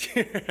did last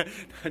year. No,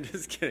 I'm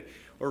just kidding.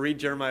 Or read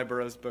Jeremiah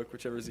Burroughs' book,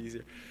 whichever is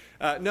easier.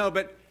 No,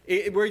 but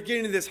we're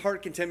getting to this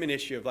heart contentment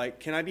issue of like,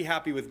 can I be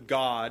happy with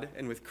God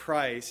and with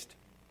Christ,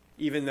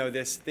 even though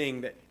this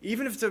thing that,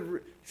 even if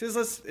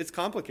it's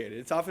complicated,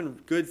 it's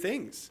often good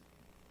things.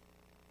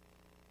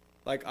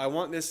 Like, I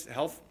want this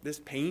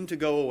pain to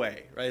go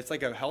away, right? It's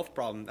like a health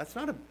problem. That's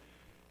not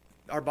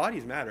our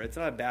bodies matter. It's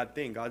not a bad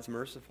thing. God's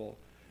merciful.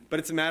 But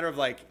it's a matter of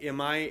like,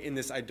 am I in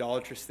this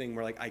idolatrous thing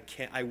where like,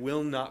 I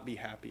will not be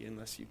happy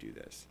unless you do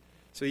this.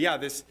 So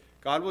yeah,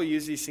 God will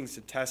use these things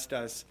to test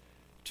us,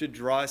 to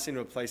draw us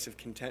into a place of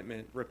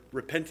contentment,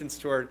 repentance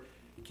toward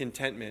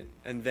contentment.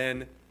 And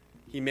then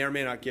he may or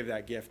may not give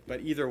that gift.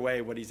 But either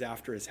way, what he's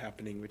after is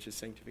happening, which is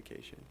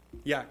sanctification.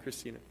 Yeah,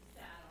 Christina.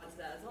 To add on to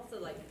that, it's also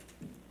like,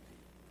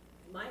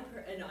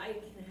 I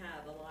can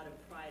have a lot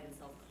of pride and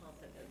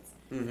self-confidence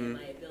in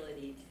my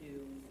ability to,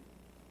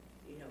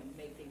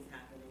 make things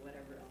happen or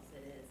whatever else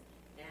it is.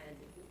 And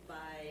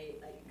by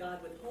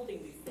God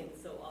withholding these things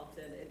so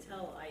often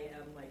until I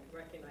am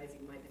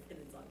recognizing my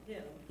dependence on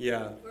Him.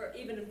 Yeah. Or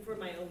even for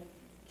my own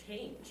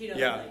change,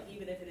 Yeah.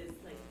 Even if it is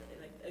like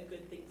a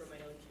good thing for my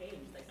own change,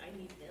 I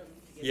need Him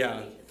to give Yeah.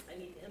 me patience. I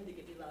need Him to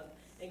give me love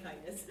and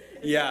kindness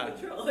and Yeah.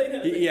 self-control.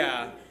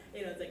 Yeah.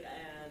 It's like,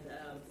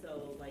 and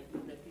so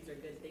even if these are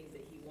good things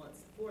that He wants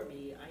for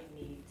me, I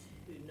need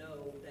to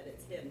know that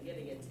it's Him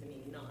giving it to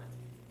me, not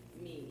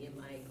me in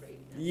my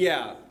greatness.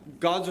 Yeah.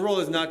 God's role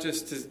is not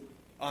just to,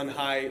 on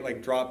high,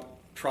 drop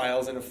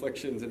trials and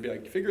afflictions and be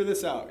like, figure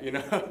this out,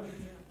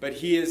 But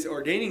He is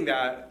ordaining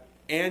that,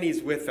 and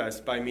He's with us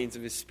by means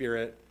of His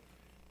Spirit,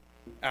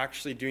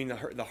 actually doing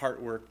the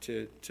heart work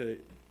to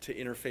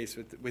interface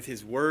with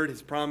His Word,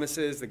 His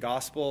promises, the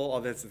gospel.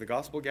 All that's the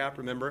gospel gap,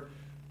 remember?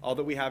 All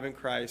that we have in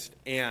Christ,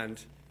 and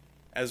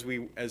as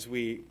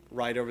we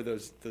ride over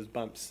those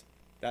bumps,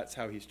 that's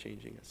how He's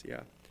changing us.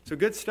 Yeah. So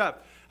good stuff.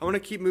 I want to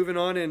keep moving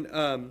on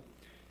and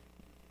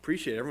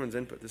appreciate everyone's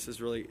input. This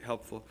is really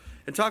helpful.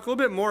 And talk a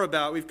little bit more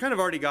about, we've kind of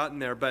already gotten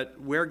there, but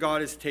where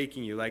God is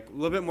taking you. A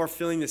little bit more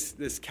filling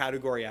this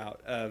category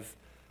out of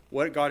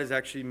what God is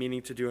actually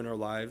meaning to do in our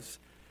lives.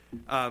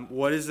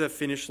 What is the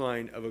finish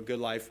line of a good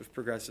life of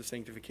progressive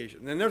sanctification?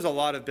 And then there's a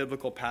lot of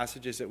biblical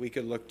passages that we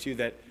could look to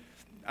that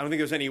I don't think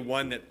there's any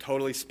one that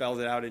totally spells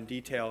it out in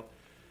detail.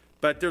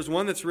 But there's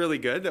one that's really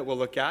good that we'll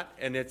look at,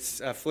 and it's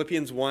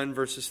Philippians 1,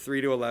 verses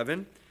 3 to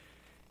 11.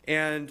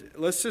 And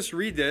let's just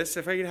read this.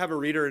 If I could have a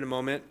reader in a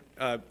moment,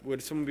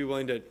 would someone be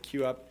willing to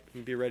queue up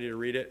and be ready to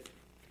read it?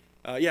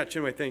 Yeah,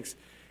 Chinwe, thanks.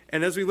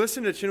 And as we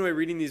listen to Chinwe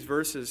reading these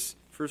verses,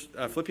 first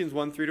Philippians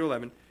 1, 3 to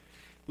 11,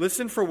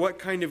 listen for what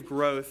kind of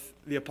growth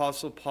the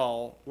Apostle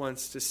Paul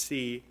wants to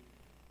see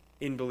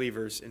in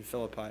believers in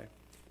Philippi.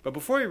 But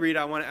before we read,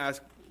 I want to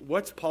ask,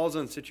 what's Paul's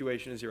own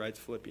situation as he writes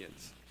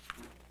Philippians?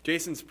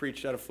 Jason's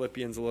preached out of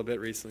Philippians a little bit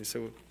recently,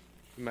 so it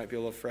might be a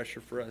little fresher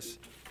for us.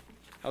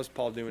 How's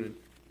Paul doing?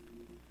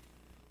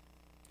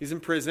 He's in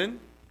prison.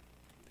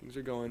 Things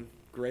are going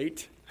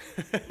great.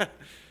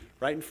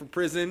 Writing from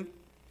prison,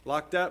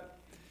 locked up.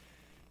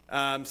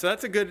 So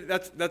that's a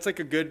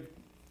good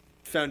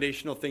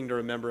foundational thing to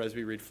remember as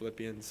we read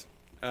Philippians.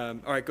 All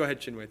right, go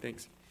ahead, Chinwe.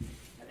 Thanks.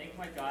 I thank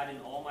my God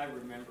in all my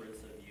remembrance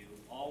of you,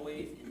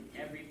 always in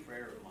every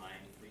prayer of mine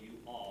for you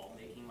all,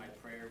 making my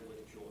prayer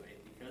with joy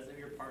because of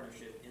your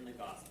partnership in the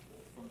gospel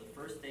from the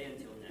first day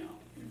until now.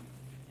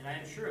 And I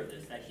am sure of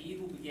this, that He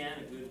who began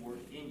a good work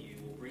in you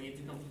will bring it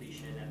to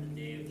completion at the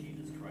day of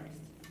Jesus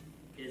Christ.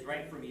 It is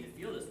right for me to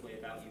feel this way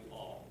about you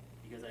all,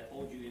 because I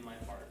hold you in my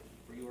heart,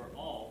 for you are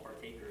all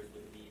partakers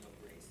with me of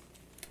grace,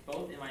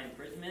 both in my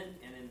imprisonment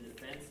and in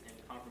defense and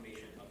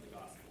confirmation of the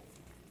gospel.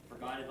 For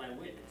God is my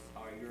witness,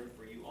 how I yearn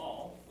for you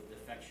all with the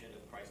affection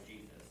of Christ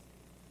Jesus.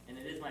 And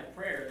it is my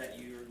prayer that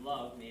your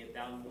love may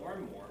abound more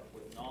and more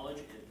with knowledge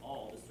and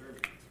all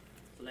discernment,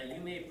 so that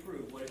you may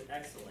prove what is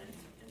excellent,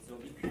 and so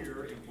be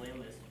pure and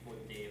blameless for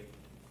the day of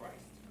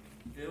Christ,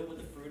 filled with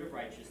the fruit of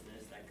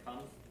righteousness that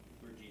comes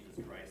through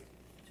Jesus Christ,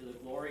 to the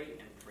glory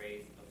and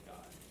praise of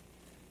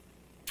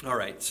God. All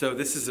right, so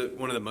this is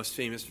one of the most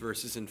famous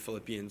verses in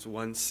Philippians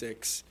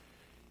 1:6.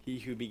 He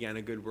who began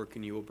a good work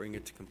in you will bring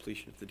it to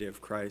completion at the day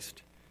of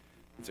Christ.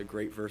 It's a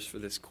great verse for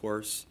this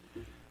course.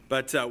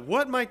 But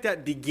what might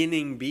that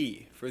beginning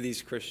be for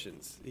these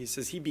Christians? He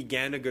says he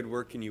began a good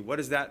work in you. What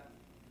does that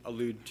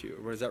allude to?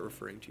 Or what is that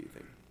referring to, you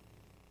think?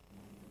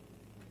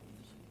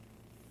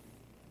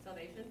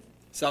 Salvation?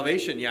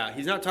 Salvation, yeah.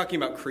 He's not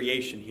talking about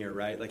creation here,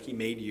 right? Like he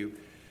made you.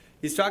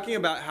 He's talking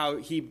about how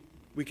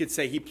we could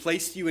say he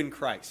placed you in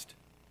Christ,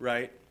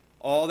 right?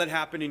 All that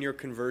happened in your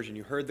conversion.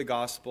 You heard the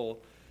gospel.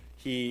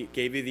 He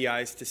gave you the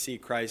eyes to see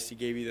Christ. He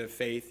gave you the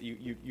faith.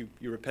 You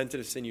repented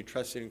of sin. You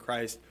trusted in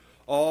Christ.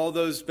 All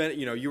those,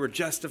 you were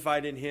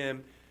justified in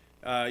him.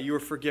 You were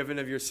forgiven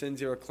of your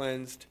sins. You were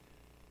cleansed.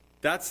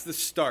 That's the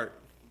start,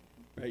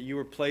 right? You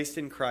were placed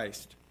in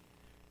Christ.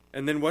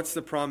 And then what's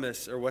the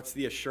promise or what's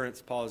the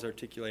assurance Paul is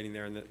articulating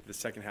there in the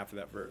second half of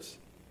that verse?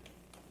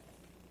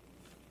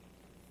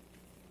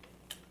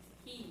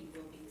 He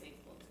will be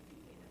faithful to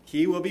complete it.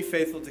 He will be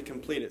faithful to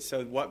complete it.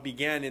 So what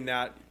began in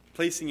that,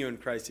 placing you in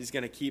Christ, he's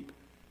going to keep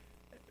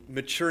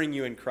maturing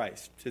you in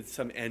Christ to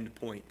some end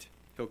point.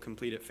 He'll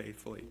complete it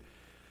faithfully.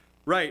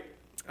 Right.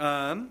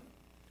 Now,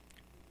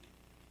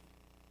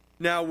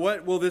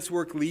 what will this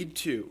work lead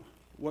to?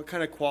 What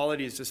kind of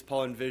qualities does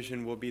Paul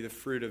envision will be the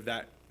fruit of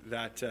that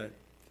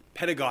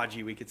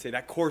pedagogy, we could say,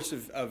 that course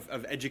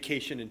of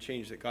education and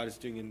change that God is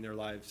doing in their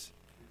lives?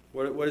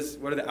 What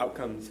are the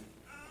outcomes?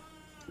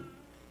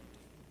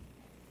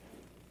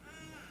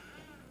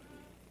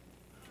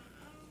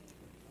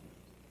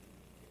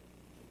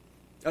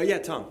 Oh, yeah,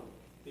 Tom.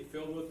 Be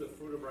filled with the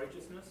fruit of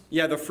righteousness?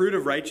 Yeah, the fruit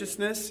of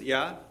righteousness,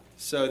 yeah.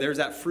 So there's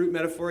that fruit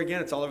metaphor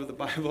again. It's all over the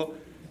Bible.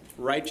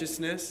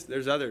 Righteousness.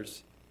 There's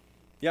others.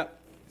 Yeah. It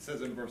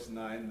says in verse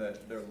 9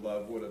 that their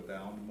love would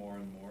abound more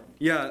and more.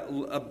 Yeah,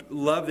 a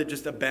love that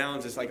just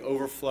abounds. It's like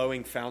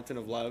overflowing fountain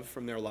of love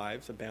from their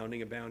lives,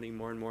 abounding,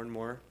 more and more and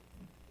more.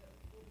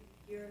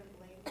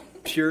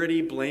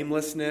 Purity,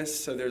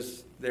 blamelessness. So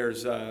there's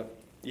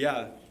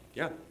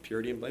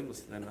purity and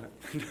blamelessness. I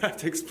don't have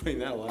to explain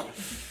that a lot.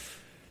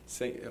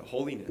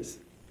 Holiness.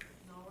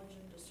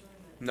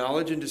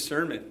 Knowledge and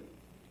discernment.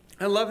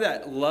 I love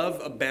that.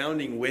 Love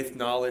abounding with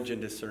knowledge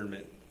and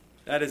discernment.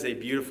 That is a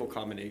beautiful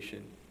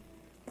combination.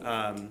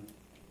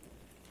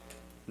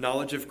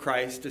 Knowledge of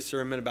Christ,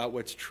 discernment about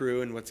what's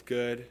true and what's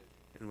good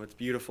and what's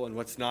beautiful and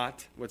what's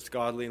not, what's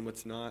godly and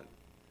what's not.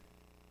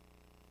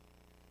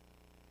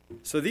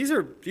 So these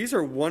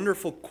are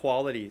wonderful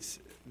qualities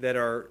that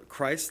are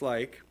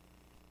Christ-like.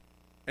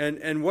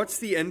 And what's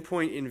the end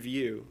point in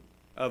view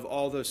of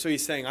all those? So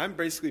he's saying, I'm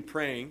basically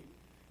praying,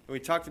 and we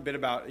talked a bit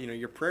about,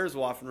 your prayers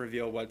will often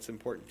reveal what's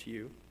important to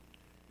you.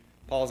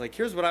 Paul's like,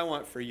 here's what I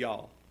want for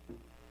y'all.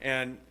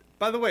 And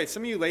by the way,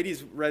 some of you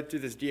ladies read through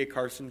this D.A.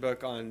 Carson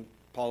book on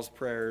Paul's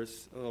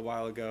prayers a little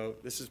while ago.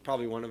 This is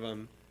probably one of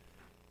them.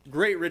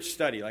 Great, rich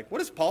study. Like, what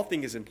does Paul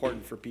think is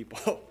important for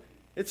people?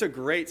 It's a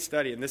great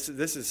study. And this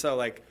is so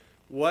like,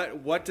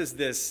 what does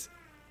this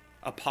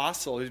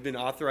apostle who's been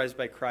authorized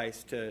by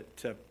Christ to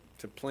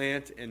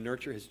plant and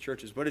nurture his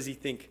churches, what does he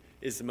think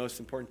is the most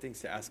important things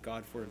to ask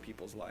God for in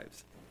people's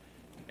lives?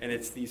 And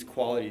it's these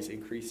qualities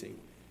increasing.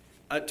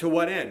 To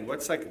what end?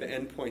 What's like the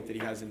end point that he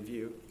has in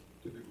view?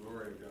 To the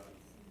glory of God.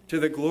 To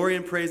the glory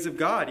and praise of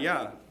God,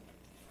 yeah.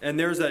 And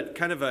there's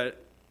kind of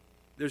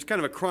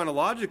a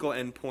chronological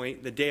end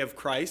point, the day of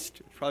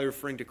Christ, probably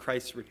referring to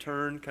Christ's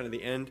return, kind of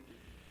the end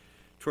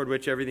toward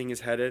which everything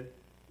is headed.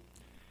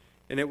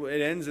 And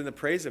it ends in the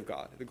praise of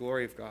God, the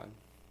glory of God.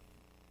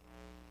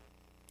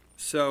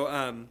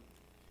 So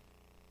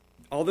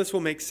all this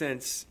will make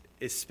sense,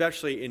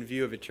 especially in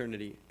view of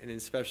eternity and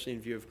especially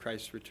in view of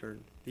Christ's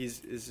return.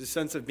 Is a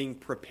sense of being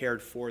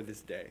prepared for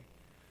this day.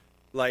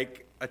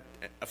 Like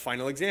a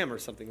final exam or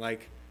something.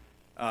 Like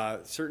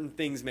certain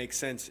things make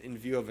sense in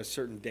view of a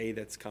certain day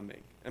that's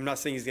coming. I'm not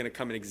saying he's going to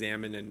come and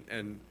examine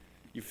and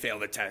you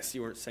failed the test,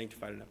 you weren't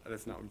sanctified enough.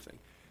 That's not what I'm saying.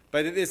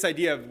 But this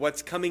idea of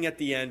what's coming at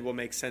the end will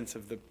make sense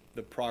of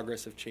the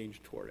progress of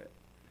change toward it.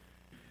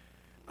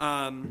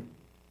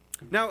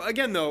 Now,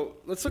 again, though,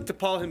 let's look to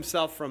Paul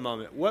himself for a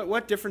moment.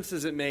 What difference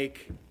does it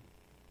make,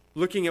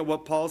 looking at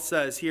what Paul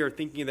says here,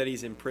 thinking that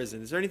he's in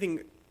prison? Is there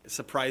anything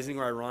surprising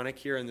or ironic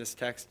here in this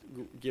text,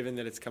 given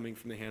that it's coming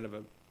from the hand of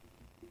an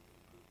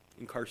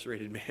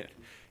incarcerated man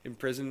in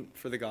prison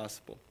for the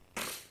gospel?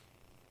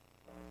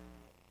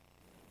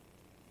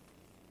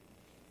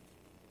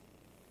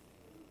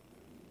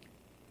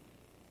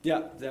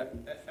 Yeah, Zach.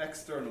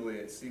 Externally,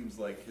 it seems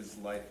like his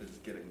life is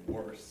getting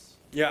worse.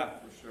 Yeah.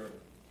 For sure.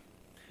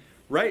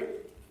 Right.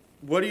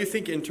 What do you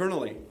think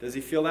internally? Does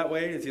he feel that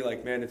way? Is he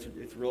like, man,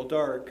 it's real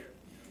dark?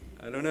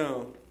 I don't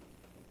know.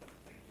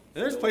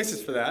 And there's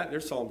places for that.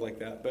 There's psalms like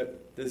that.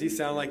 But does he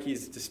sound like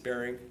he's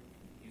despairing?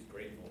 He's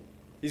grateful.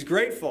 He's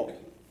grateful.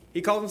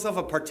 He calls himself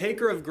a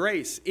partaker of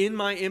grace in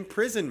my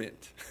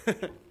imprisonment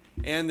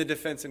and the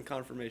defense and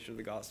confirmation of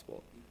the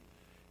gospel.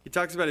 He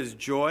talks about his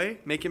joy,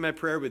 making my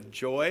prayer with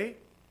joy.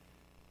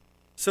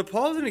 So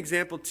Paul's an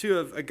example, too,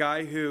 of a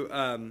guy who...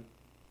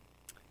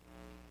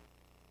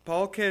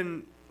 Paul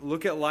can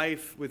look at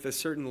life with a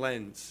certain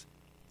lens.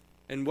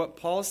 And what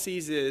Paul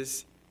sees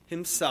is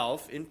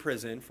himself in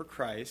prison for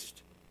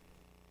Christ.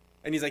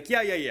 And he's like,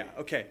 yeah,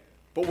 okay.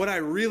 But what I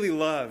really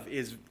love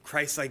is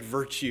Christ-like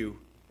virtue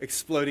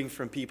exploding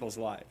from people's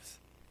lives.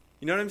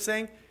 You know what I'm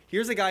saying?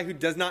 Here's a guy who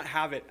does not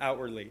have it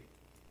outwardly.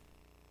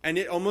 And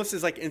it almost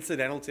is like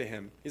incidental to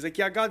him. He's like,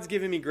 yeah, God's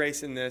given me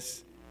grace in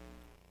this.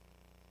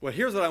 well,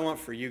 here's what I want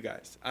for you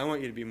guys. I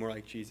want you to be more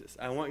like Jesus.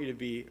 I want you to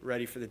be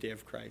ready for the day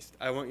of Christ.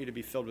 I want you to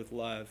be filled with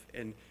love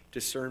and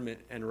discernment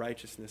and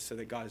righteousness so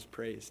that God is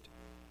praised.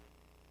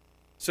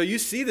 So you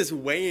see this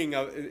weighing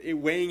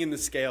in the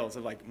scales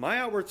of like my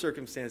outward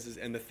circumstances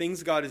and the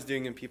things God is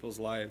doing in people's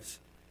lives.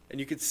 And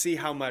you could see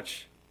how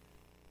much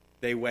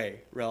they weigh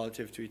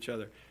relative to each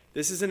other.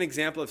 This is an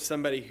example of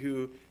somebody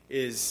who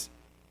is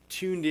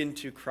tuned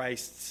into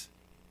Christ's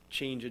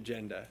change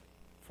agenda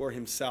for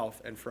himself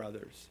and for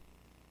others.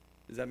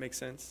 Does that make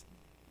sense?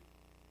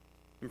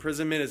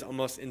 Imprisonment is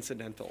almost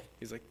incidental.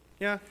 He's like,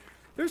 yeah,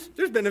 there's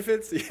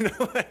benefits,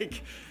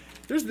 like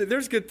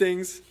there's good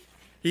things.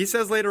 He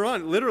says later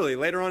on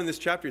in this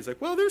chapter, he's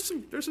like, well, there's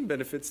some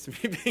benefits to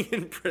me being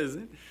in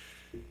prison.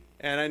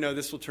 And I know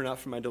this will turn out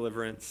for my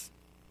deliverance.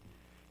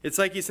 It's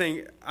like he's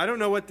saying, I don't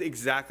know what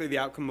exactly the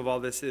outcome of all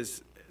this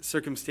is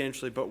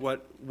circumstantially, but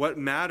what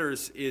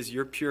matters is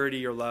your purity,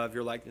 your love,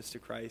 your likeness to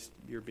Christ.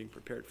 You're being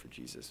prepared for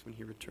Jesus when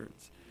he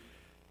returns.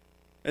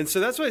 And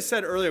so that's what I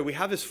said earlier. We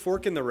have this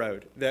fork in the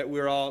road that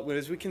we're all,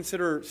 as we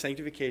consider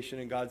sanctification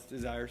and God's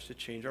desires to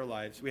change our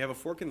lives, we have a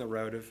fork in the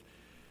road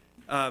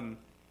of,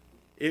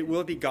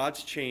 will it be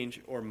God's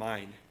change or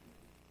mine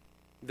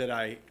that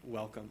I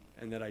welcome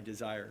and that I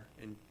desire?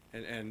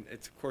 And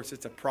it's, of course,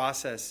 it's a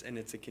process, and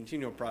it's a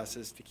continual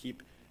process to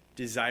keep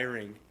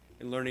desiring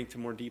and learning to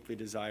more deeply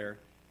desire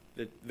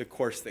the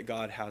course that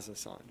God has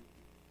us on,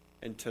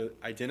 and to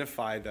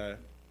identify the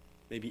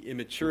maybe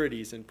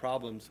immaturities and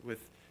problems with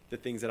the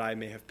things that I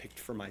may have picked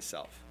for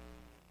myself.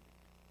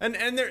 And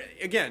there,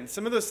 again,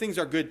 some of those things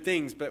are good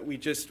things, but we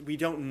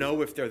don't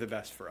know if they're the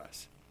best for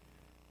us.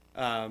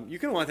 You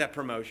can want that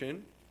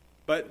promotion,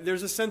 but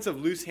there's a sense of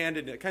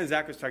loose-handed, kind of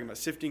Zach was talking about,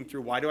 sifting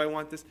through, why do I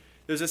want this?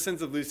 There's a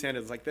sense of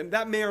loose-handed, like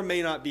that may or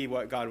may not be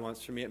what God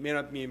wants for me. It may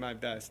not be my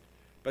best.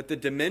 But the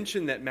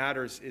dimension that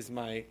matters is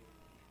my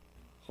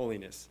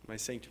holiness, my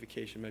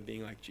sanctification, my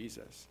being like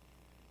Jesus.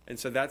 And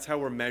so that's how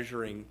we're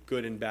measuring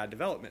good and bad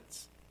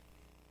developments,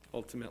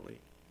 ultimately.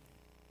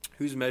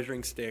 Whose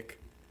measuring stick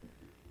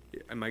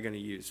am I going to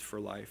use for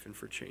life and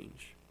for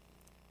change?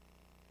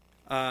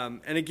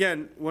 And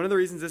again, one of the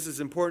reasons this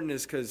is important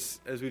is because,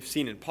 as we've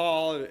seen in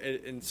Paul,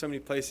 in so many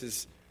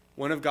places,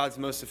 one of God's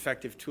most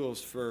effective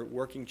tools for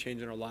working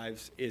change in our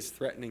lives is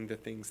threatening the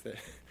things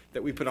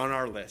that we put on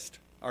our list,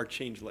 our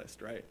change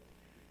list, right?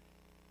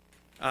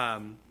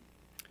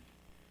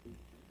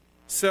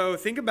 So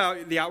think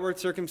about the outward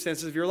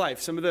circumstances of your life.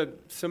 Some of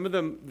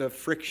the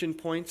friction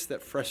points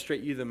that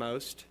frustrate you the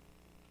most.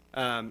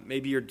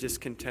 Maybe you're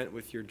discontent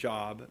with your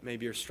job.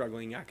 Maybe you're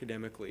struggling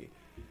academically.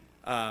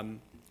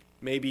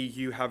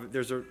 Maybe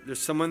there's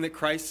someone that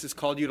Christ has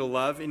called you to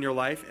love in your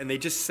life, and they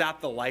just sap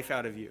the life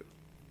out of you.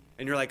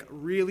 And you're like,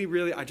 really,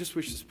 really, I just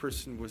wish this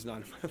person was not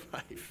in my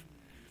life.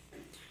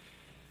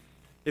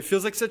 It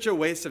feels like such a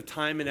waste of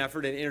time and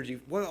effort and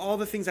energy. What are all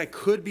the things I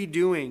could be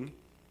doing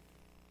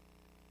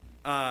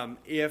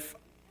if,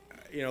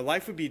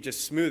 life would be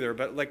just smoother.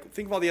 But like,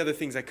 think of all the other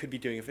things I could be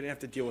doing if I didn't have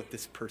to deal with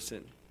this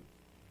person.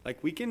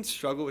 Like, we can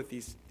struggle with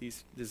these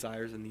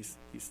desires and these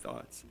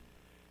thoughts.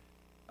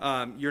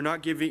 You're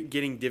not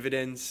getting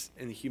dividends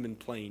in the human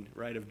plane,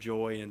 right, of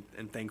joy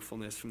and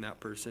thankfulness from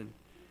that person.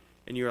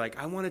 And you're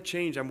like, I want to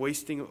change. I'm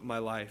wasting my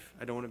life.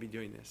 I don't want to be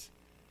doing this.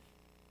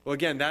 Well,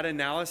 again, that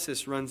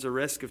analysis runs the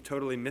risk of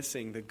totally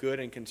missing the good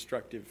and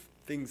constructive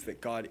things that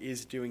God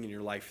is doing in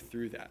your life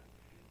through that.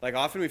 Like,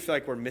 often we feel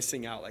like we're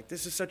missing out. Like,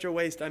 this is such a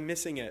waste. I'm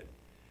missing it.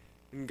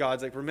 And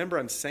God's like, remember,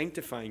 I'm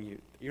sanctifying you.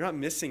 You're not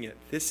missing it.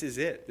 This is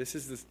it. This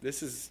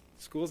is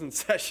school's in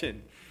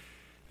session.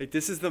 Like,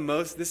 this is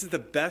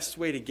the best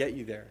way to get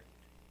you there.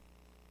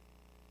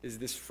 Is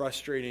this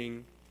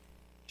frustrating,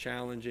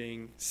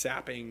 challenging,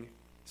 sapping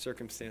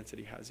circumstance that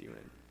he has you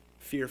in.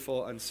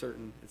 Fearful,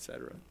 uncertain,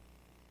 etc.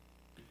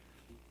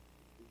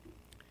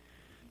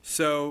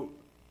 So,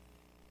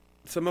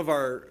 some of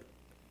our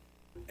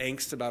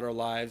angst about our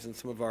lives and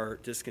some of our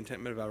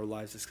discontentment about our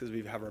lives is because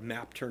we have our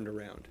map turned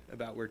around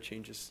about where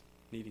change is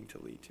needing to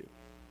lead to.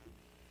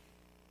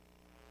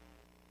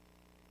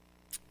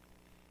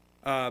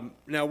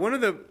 Now, one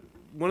of the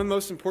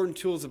most important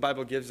tools the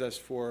Bible gives us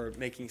for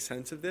making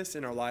sense of this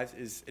in our lives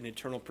is an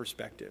eternal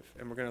perspective.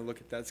 And we're going to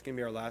look at that. It's going to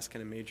be our last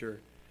kind of major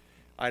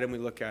item we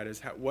look at,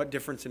 is what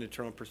difference an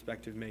eternal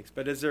perspective makes.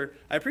 But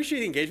I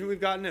appreciate the engagement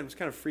we've gotten, and it's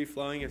kind of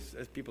free-flowing as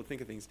people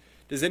think of things.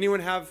 Does anyone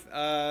have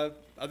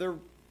other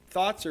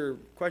thoughts or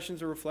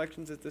questions or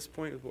reflections at this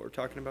point of what we're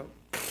talking about?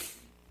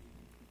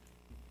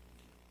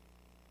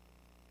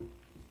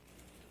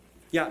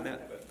 Yeah,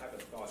 Matt. I have a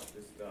thought.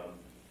 Just,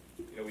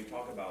 we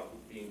talk about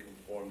being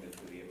conformed into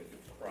the image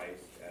of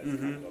Christ as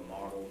kind of a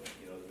model, this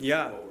is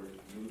what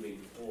we're moving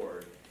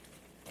toward.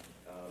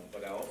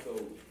 But I also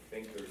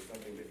think there's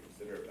something to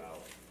consider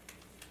about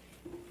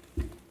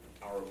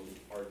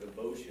our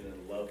devotion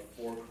and love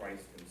for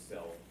Christ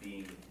himself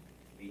being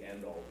the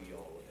end-all,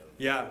 be-all of him.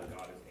 Yeah. What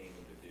God is aiming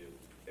to do.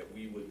 That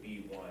we would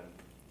be one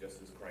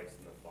just as Christ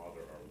and the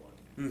Father are one.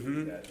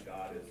 Mm-hmm. That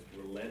God is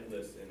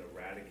relentless in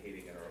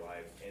eradicating in our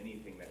lives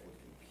anything that would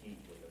compete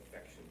with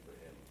affection for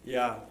him.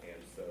 Yeah.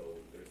 And so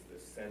there's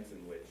this sense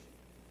in which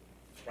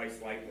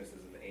Christ-likeness is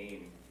an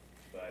aim,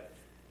 but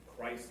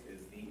Christ is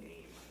the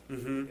aim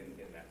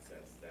in that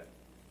sense,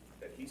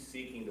 that he's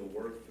seeking to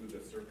work through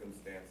the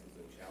circumstances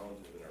and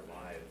challenges in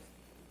our lives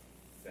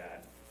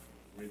that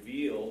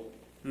reveal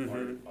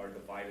our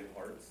divided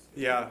hearts.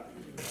 Yeah.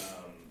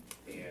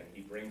 And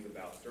he brings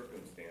about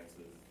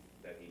circumstances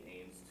that he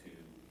aims to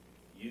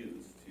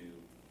use to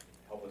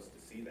help us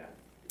to see that.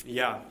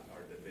 Yeah.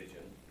 Our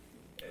division,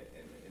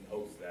 and in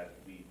hopes that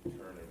we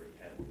turn and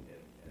repent.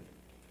 And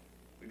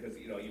because,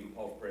 even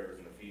Paul's prayers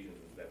in Ephesians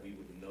is that we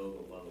would know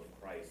the love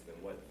of Christ, and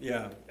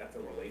that's a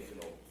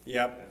relational,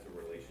 that's a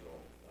relational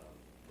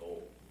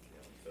goal.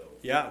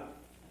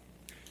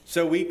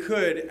 So we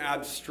could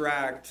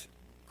abstract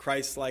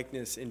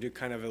Christ-likeness into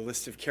kind of a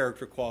list of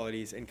character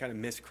qualities and kind of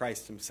miss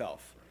Christ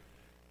himself.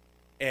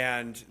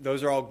 And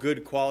those are all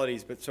good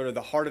qualities, but sort of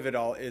the heart of it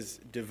all is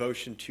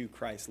devotion to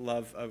Christ,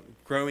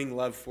 growing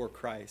love for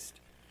Christ.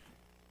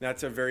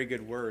 That's a very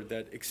good word,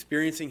 that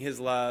experiencing his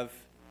love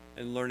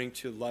and learning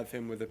to love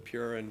him with a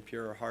pure and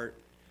purer heart.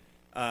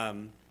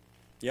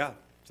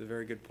 It's a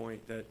very good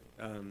point.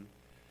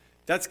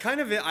 That's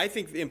kind of, I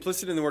think,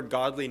 implicit in the word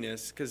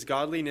godliness, because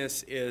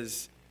godliness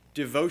is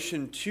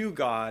devotion to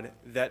God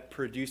that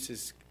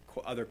produces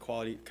other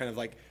quality, kind of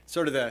like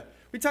sort of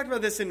we talked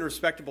about this in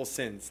Respectable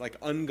Sins, like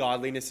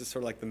ungodliness is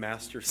sort of like the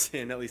master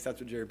sin, at least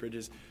that's what Jerry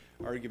Bridges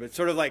argued, but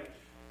sort of like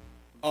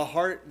a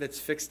heart that's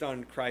fixed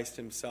on Christ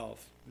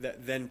himself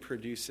that then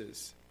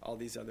produces all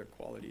these other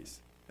qualities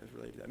as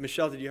related to that.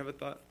 Michelle, did you have a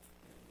thought?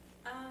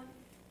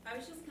 I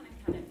was just going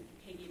to kind of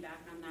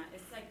piggyback on that.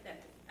 It's like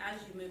that as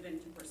you move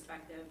into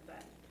perspective,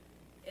 but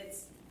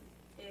it's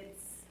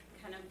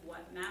kind of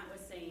what Matt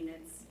was saying.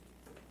 It's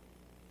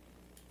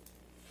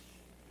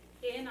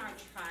in our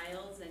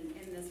trials and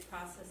in this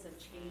process of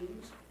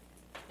change,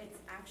 it's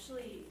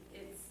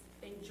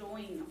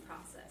enjoying the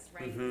process,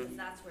 right? Because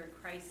that's where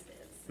Christ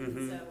is.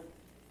 And so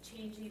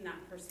changing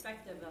that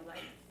perspective of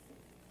like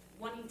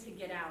wanting to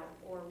get out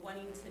or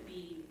wanting to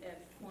be at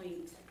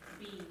point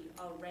B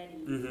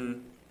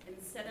already,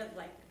 instead of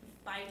like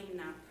fighting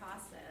that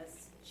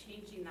process,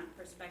 changing that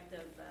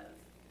perspective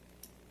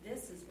of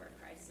this is where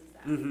Christ is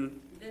at.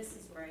 This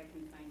is where I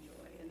can find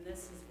joy, and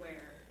this is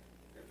where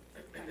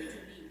I'm to be.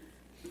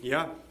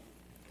 Yeah.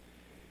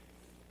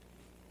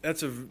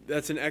 That's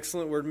an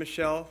excellent word,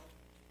 Michelle.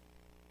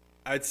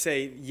 I'd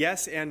say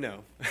yes and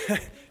no.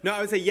 No,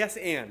 I would say yes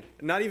and,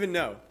 not even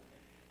no.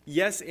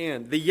 Yes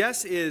and. The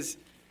yes is,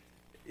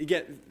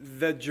 again,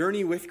 the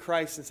journey with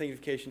Christ and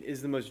sanctification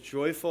is the most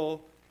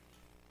joyful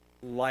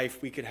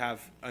life we could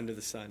have under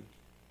the sun,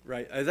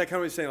 right? Is that kind of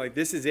what you're saying? Like,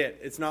 this is it.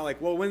 It's not like,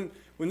 well, when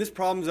this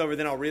problem's over,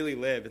 then I'll really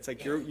live. It's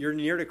like you're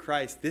near to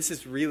Christ. This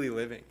is really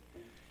living.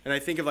 And I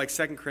think of like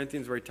 2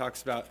 Corinthians where he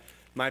talks about,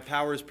 my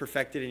power is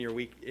perfected in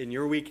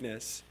your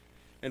weakness.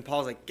 And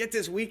Paul's like, get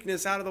this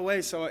weakness out of the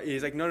way. So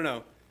he's like,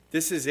 no.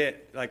 This is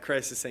it. Like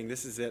Christ is saying,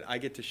 this is it. I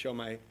get to show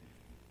my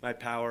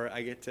power.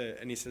 I get to,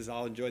 and he says,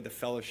 I'll enjoy the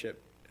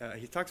fellowship.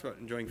 He talks about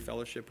enjoying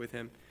fellowship with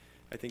him,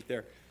 I think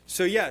there.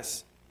 So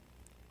yes.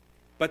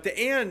 But the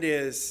and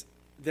is,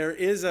 there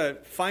is a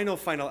final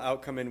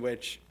outcome in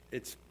which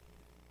it's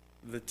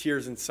the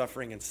tears and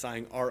suffering and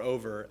sighing are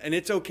over. And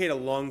it's okay to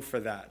long for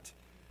that.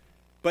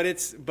 But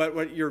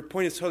what your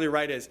point is totally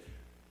right is,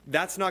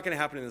 that's not going to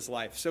happen in this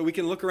life. So we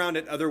can look around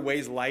at other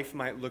ways life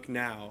might look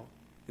now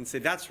and say,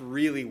 that's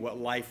really what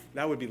life,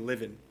 that would be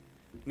living.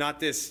 Not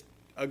this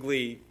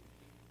ugly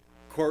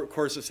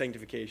course of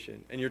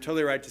sanctification. And you're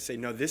totally right to say,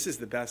 no, this is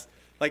the best.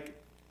 Like,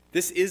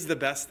 this is the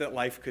best that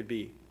life could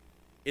be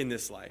in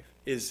this life,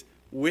 is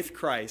with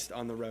Christ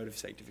on the road of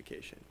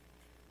sanctification.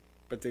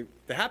 But the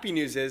happy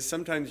news is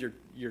sometimes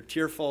you're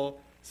tearful,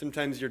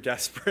 sometimes you're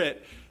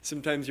desperate,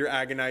 sometimes you're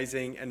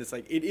agonizing, and it's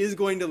like, it is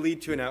going to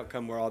lead to an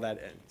outcome where all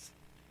that ends.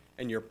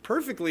 And you're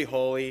perfectly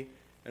holy,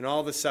 and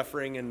all the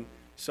suffering and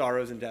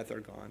sorrows and death are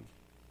gone.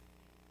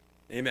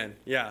 Amen.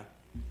 Yeah.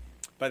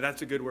 But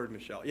that's a good word,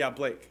 Michelle. Yeah,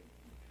 Blake.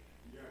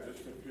 Yeah,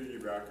 just to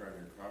piggyback on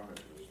your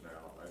comment just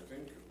now, I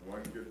think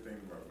one good thing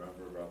to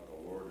remember about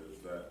the Lord is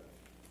that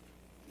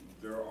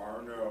there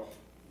are no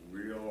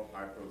real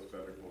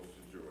hypothetical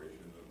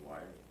situations in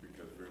life,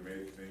 because we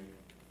may think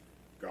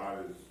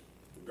God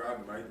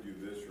might do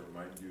this or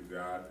might do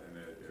that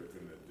if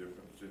in a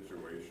different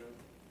situation.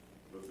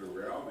 But the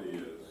reality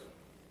is,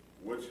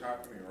 what's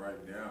happening right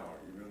now,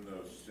 even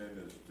though sin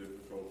is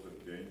difficult and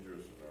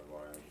dangerous in our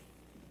lives,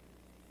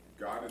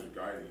 God is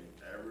guiding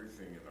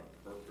everything in a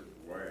perfect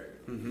way.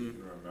 We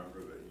can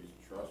remember that he's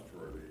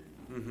trustworthy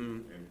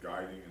in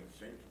guiding and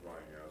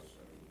sanctifying us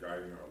and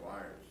guiding our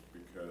lives,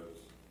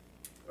 because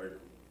like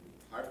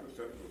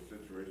hypothetical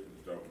situations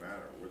don't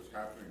matter. What's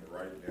happening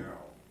right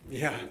now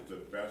is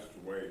the best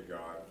way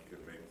God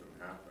can make them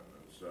happen.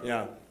 And so,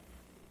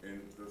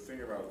 and the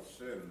thing about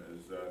sin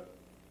is that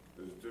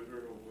as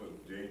difficult and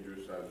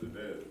dangerous as it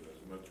is, as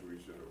much as we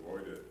should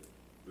avoid it,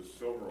 the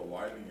silver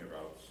lining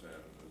about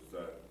sin is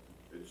that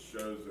it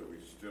shows that we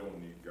still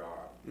need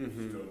God. We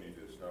still need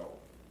his help.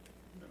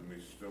 And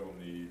we still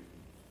need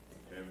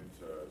him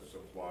to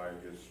supply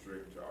his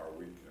strength to our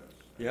weakness.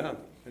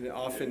 And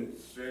often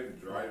sin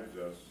drives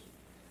us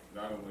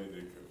not only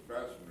to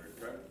confess and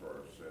repent for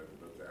our sin,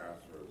 but to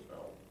ask for his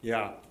help.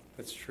 Yeah,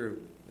 that's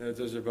true.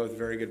 Those are both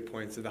very good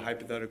points. So the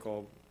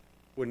hypothetical,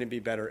 wouldn't it be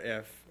better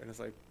if? And it's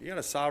like, you got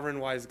a sovereign,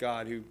 wise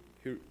God who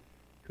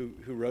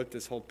wrote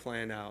this whole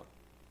plan out.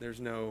 There's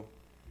no,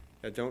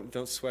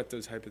 don't sweat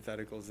those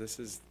hypotheticals. This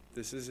is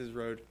his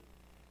road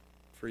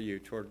for you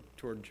toward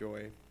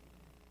joy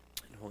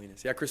and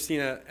holiness. Yeah,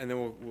 Christina, and then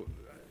we'll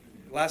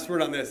last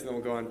word on this, and then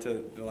we'll go on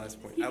to the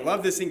last point. I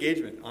love this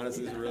engagement.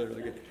 Honestly, it's really,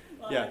 really good.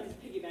 Well, Yeah. I'm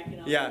just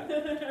piggybacking on Yeah.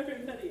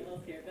 everybody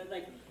else here, but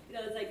like,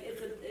 it's like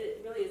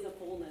it really is a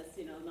fullness,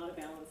 not a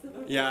balance.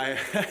 Yeah,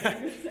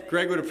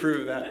 Greg would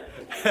approve of that.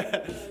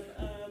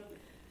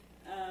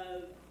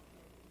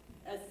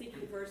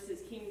 Seeking first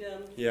his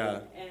kingdom.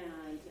 Yeah. And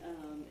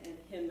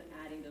him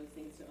adding those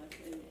things to us,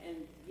 and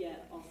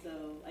yet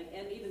also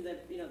and even the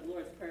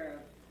Lord's prayer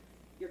of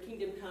your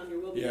kingdom come, your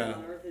will be done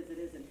on earth as it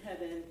is in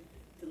heaven.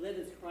 To live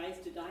is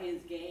Christ, to die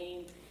is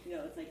gain.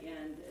 It's like,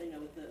 and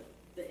with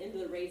the end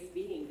of the race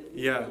being that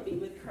we will be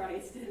with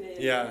Christ and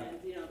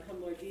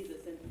come Lord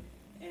Jesus,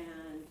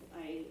 and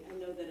I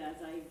know that as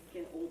I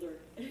get older,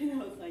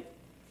 it's like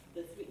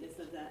the sweetness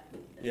of that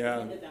the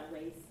end of that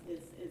race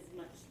is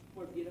much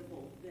more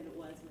beautiful than it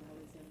was when I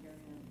was younger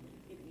and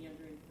even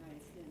younger in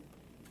Christ, and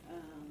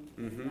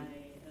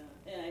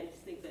I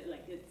just think that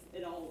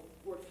it all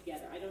works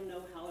together. I don't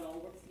know how it all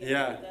works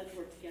together, but it does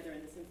work together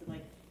in the sense of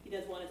he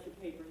does want us to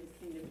pray for his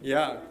kingdom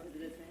as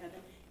it is in heaven,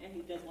 and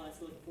he does want us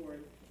to look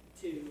forward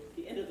to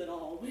the end of it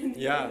all when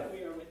we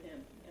are with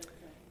him.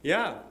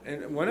 Yeah,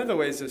 and one of the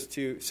ways is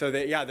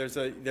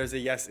there's a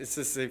yes. It's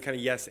just a kind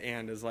of yes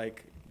and is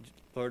like,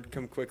 Lord,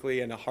 come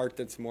quickly, and a heart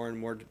that's more and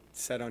more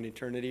set on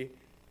eternity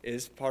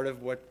is part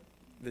of what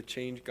the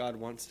change God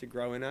wants to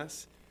grow in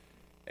us,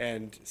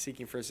 and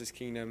seeking first his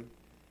kingdom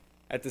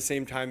at the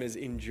same time as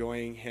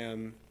enjoying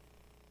him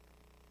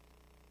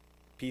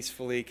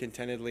peacefully,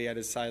 contentedly at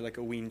his side like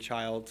a weaned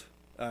child,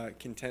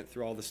 content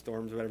through all the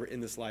storms or whatever in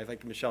this life,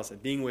 like Michelle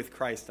said, being with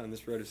Christ on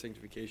this road of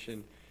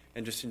sanctification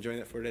and just enjoying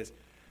that for what it is.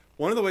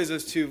 One of the ways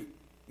those two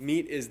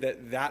meet is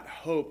that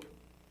hope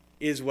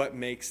is what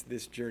makes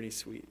this journey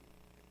sweet.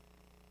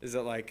 Is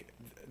that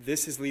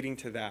this is leading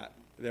to that,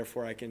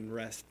 therefore I can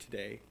rest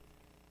today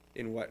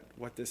in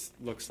what this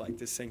looks like,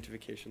 this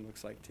sanctification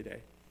looks like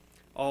today.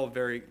 All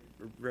very,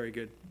 very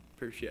good.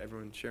 Appreciate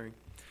everyone sharing.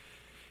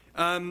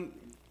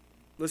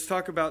 Let's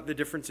talk about the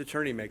difference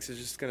eternity makes. It's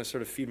just going to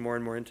sort of feed more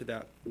and more into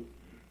that.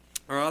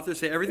 Our authors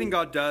say everything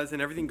God does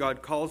and everything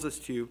God calls us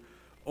to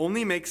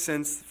only makes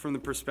sense from the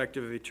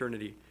perspective of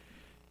eternity.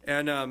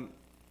 And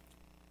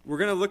we're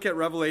going to look at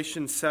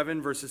Revelation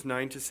 7, verses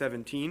 9 to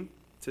 17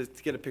 to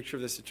get a picture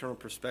of this eternal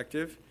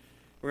perspective.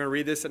 We're going to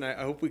read this, and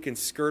I hope we can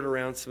skirt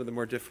around some of the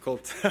more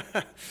difficult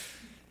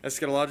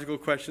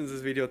eschatological questions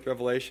as we deal with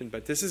Revelation.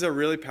 But this is a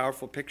really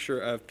powerful picture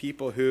of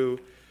people who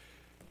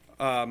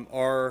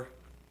are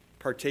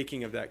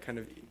partaking of that kind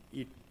of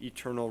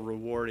eternal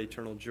reward,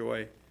 eternal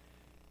joy,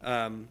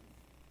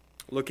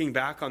 looking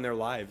back on their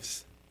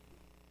lives,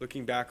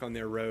 looking back on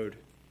their road,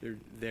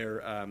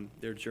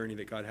 their journey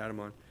that God had them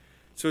on.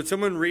 So would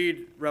someone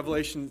read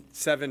Revelation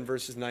 7,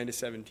 verses 9 to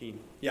 17?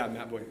 Yeah,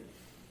 Matt Boyd.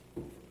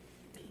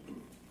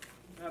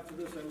 After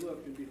this I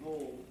looked, and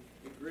behold,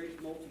 a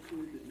great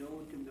multitude that no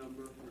one can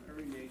number, from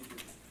every nation,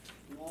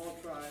 from all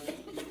tribes,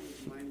 peoples,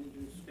 and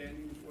languages,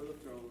 standing before the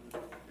throne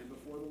and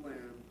before the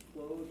Lamb,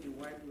 clothed in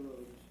white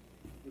robes,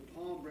 with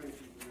palm branches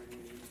in their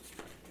hands,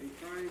 and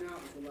crying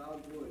out with a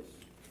loud voice,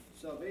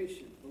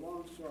 Salvation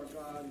belongs to our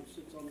God who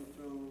sits on the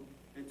throne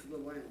and to the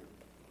Lamb.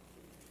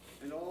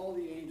 And all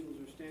the angels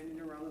are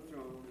standing around the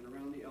throne and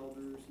around the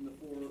elders and the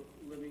four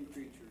living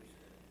creatures.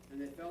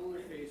 And they fell on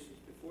their faces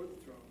before the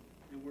throne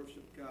and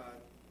worshiped God,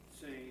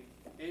 saying,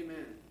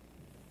 Amen.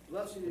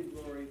 Blessing and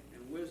glory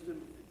and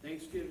wisdom and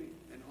thanksgiving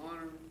and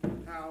honor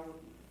and power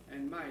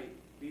and might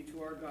be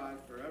to our God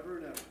forever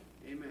and ever.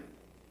 Amen.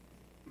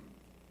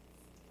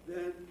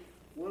 Then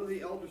one of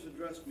the elders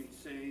addressed me,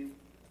 saying,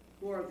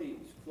 Who are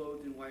these,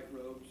 clothed in white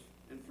robes,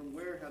 and from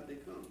where have they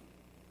come?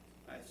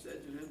 I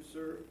said to him,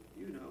 Sir,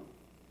 you know.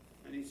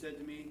 And he said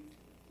to me,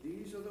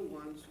 These are the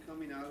ones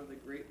coming out of the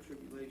great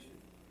tribulation.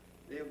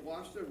 They have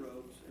washed their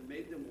robes and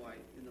made them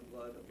white in the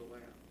blood of the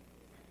Lamb.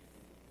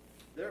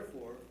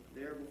 Therefore,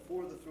 they are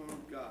before the throne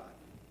of God,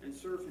 and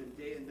serve him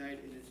day and night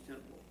in his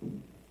temple.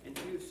 And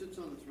he who sits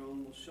on the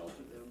throne will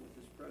shelter them with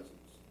his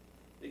presence.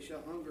 They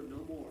shall hunger no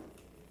more,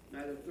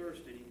 neither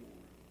thirst any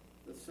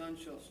more. The sun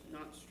shall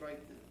not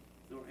strike them,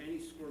 nor any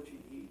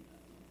scorching heat.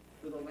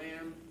 For the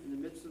Lamb in the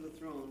midst of the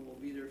throne will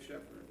be their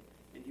shepherd,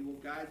 and he will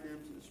guide them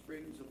to the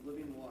springs of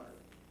living water,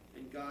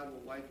 and God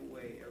will wipe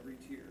away every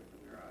tear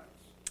from their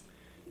eyes.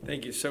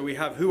 Thank you. So we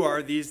have, who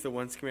are these, the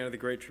ones coming out of the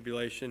Great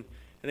Tribulation?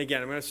 And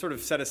again, I'm going to sort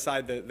of set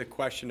aside the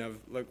question of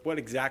what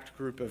exact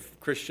group of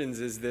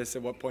Christians is this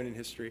at what point in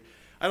history.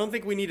 I don't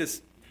think we need to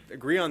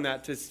agree on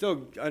that to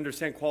still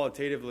understand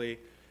qualitatively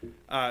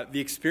the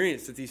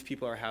experience that these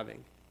people are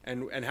having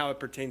and how it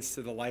pertains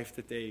to the life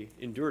that they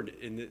endured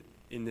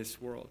in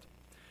this world.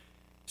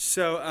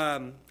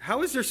 So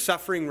how is their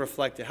suffering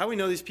reflected? How do we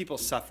know these people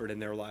suffered in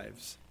their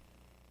lives?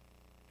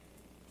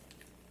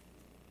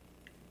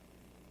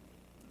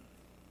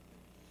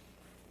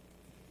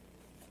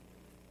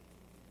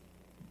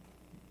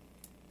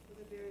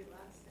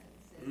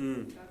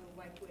 Mm. God will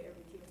wipe away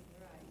every tear from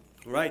their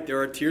eyes. Right, there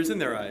are tears in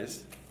their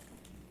eyes.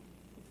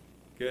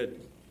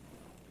 Good.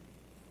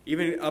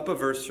 Even up a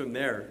verse from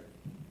there.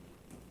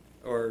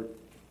 Or,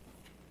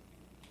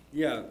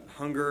 yeah,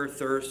 hunger,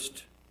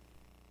 thirst,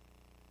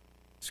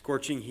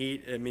 scorching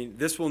heat. I mean,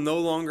 this will no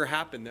longer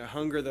happen. The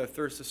hunger, the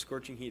thirst, the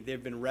scorching heat,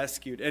 they've been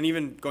rescued. And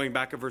even going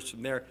back a verse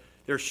from there,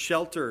 they're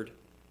sheltered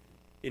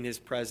in his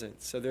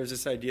presence. So there's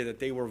this idea that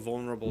they were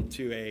vulnerable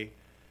to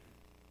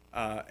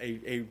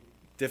a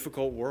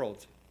difficult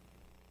world.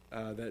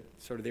 That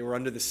sort of they were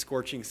under the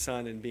scorching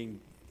sun and being,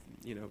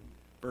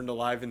 burned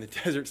alive in the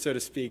desert, so to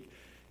speak.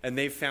 And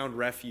they found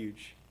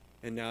refuge.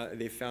 And now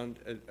they found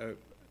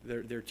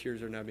their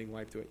tears are now being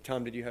wiped away.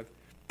 Tom, did you have?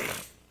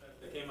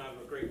 They came out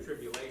of a great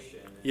tribulation.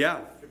 And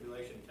Yeah.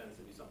 Tribulation tends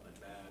to be something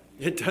bad.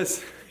 It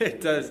does.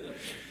 It does.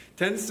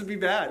 Tends to be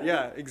bad.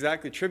 Yeah,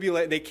 exactly.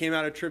 They came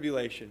out of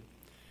tribulation.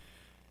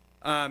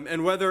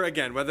 And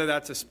whether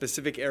that's a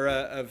specific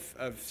era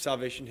of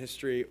salvation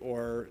history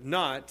or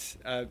not,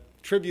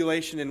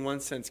 tribulation in one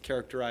sense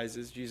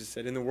characterizes, Jesus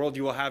said, in the world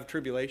you will have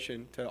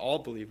tribulation to all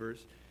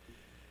believers.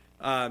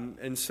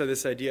 And so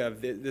this idea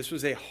of this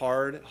was a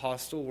hard,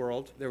 hostile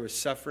world. There was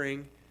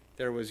suffering,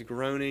 there was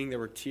groaning, there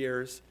were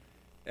tears.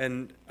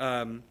 And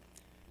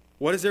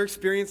what is their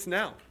experience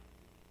now?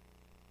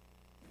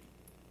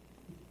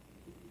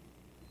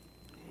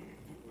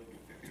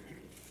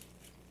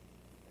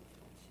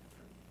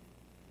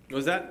 What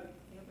was that?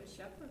 They have a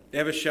shepherd. They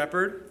have a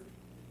shepherd?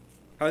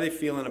 How are they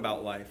feeling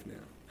about life now?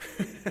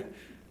 It's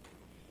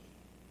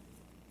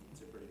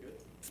pretty good.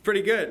 It's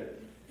pretty good.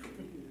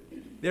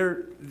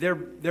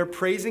 They're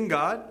praising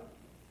God.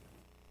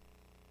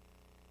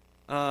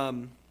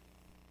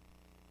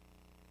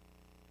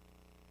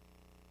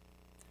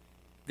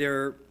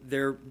 They're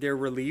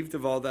relieved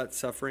of all that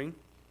suffering.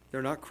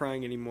 They're not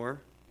crying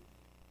anymore.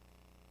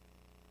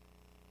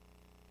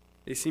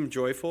 They seem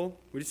joyful.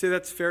 Would you say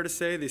that's fair to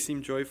say? They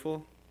seem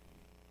joyful.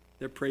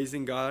 They're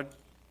praising God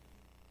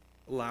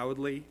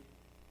loudly.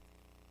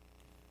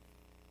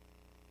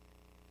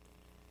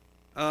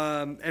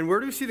 And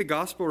where do we see the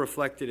gospel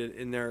reflected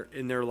in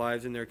their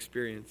lives, in their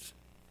experience?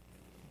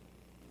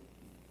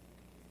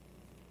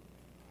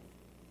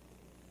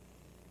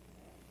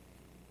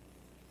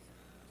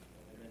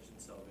 I mentioned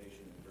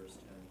salvation in verse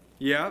 10.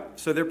 Yeah,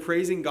 so they're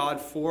praising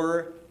God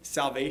for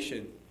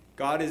salvation.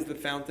 God is the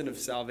fountain of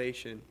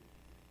salvation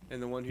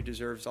and the one who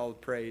deserves all the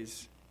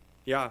praise.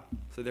 Yeah,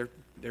 so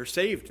they're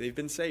saved. They've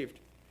been saved.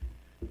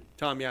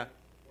 Tom, yeah.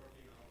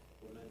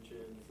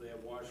 Mentions they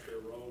have washed their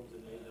robes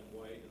and made them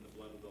white in the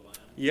blood of the Lamb.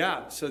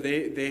 Yeah, so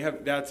they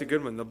have, that's a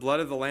good one. The blood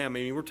of the Lamb. I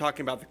mean, we're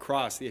talking about the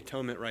cross, the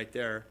atonement right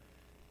there.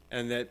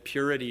 And that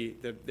purity,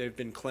 that they've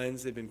been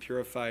cleansed, they've been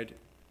purified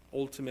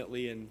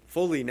ultimately and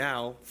fully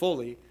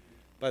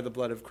by the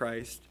blood of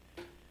Christ.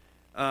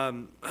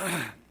 So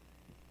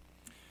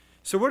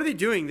what are they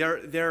doing?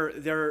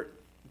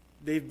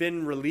 They've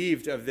been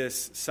relieved of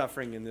this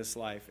suffering in this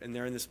life, and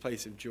they're in this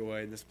place of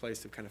joy, in this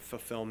place of kind of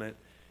fulfillment.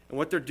 And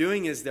what they're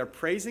doing is they're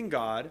praising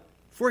God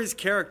for his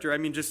character, I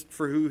mean, just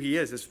for who he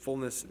is, his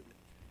fullness,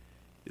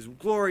 his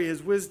glory,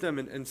 his wisdom,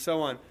 and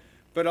so on.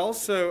 But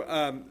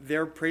also,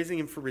 they're praising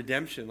him for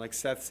redemption, like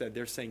Seth said.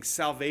 They're saying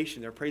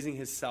salvation. They're praising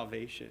his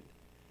salvation.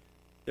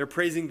 They're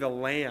praising the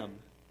Lamb,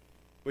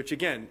 which,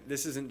 again,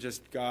 this isn't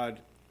just God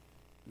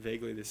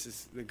vaguely. This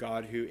is the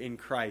God who, in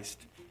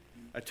Christ,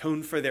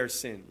 atoned for their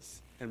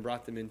sins and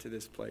brought them into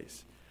this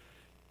place.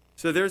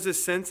 So there's a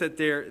sense that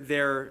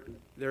they're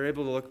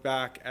able to look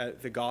back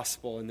at the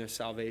gospel and their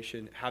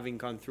salvation, having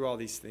gone through all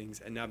these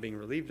things and now being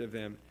relieved of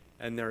them,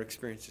 and their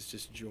experience is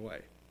just joy.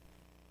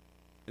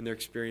 And their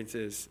experience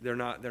is they're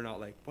not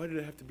like, why did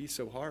it have to be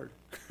so hard?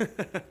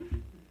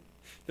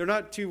 They're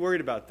not too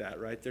worried about that,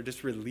 right? They're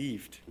just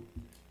relieved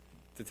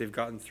that they've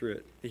gotten through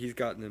it. That he's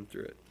gotten them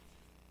through it.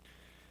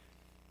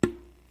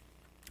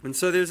 And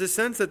so there's a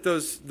sense that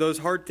those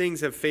hard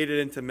things have faded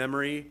into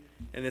memory,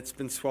 and it's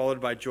been swallowed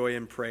by joy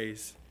and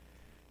praise.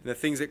 And the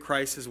things that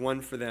Christ has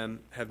won for them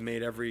have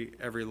made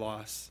every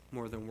loss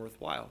more than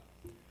worthwhile.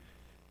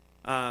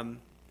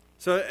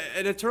 So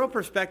an eternal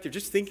perspective,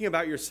 just thinking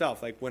about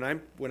yourself, like when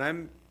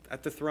I'm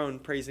at the throne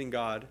praising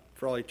God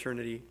for all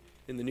eternity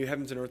in the new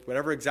heavens and earth,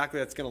 whatever exactly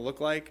that's going to look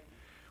like,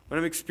 when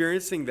I'm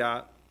experiencing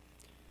that,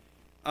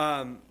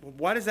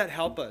 why does that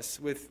help us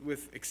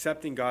with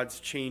accepting God's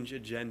change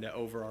agenda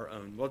over our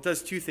own? Well, it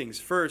does two things.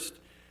 First,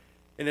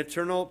 an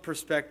eternal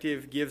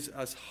perspective gives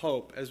us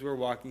hope as we're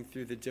walking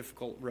through the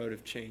difficult road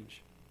of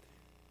change.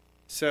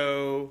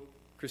 So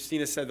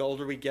Christina said the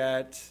older we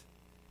get,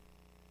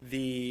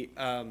 the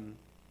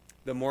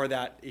more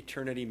that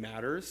eternity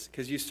matters,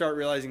 because you start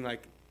realizing,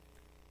 like,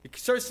 you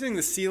start seeing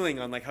the ceiling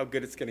on like how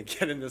good it's going to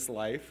get in this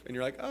life, and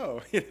you're like,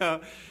 oh,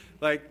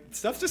 like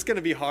stuff's just going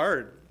to be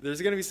hard.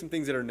 There's going to be some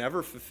things that are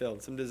never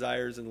fulfilled, some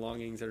desires and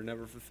longings that are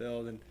never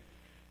fulfilled,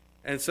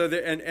 and so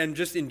and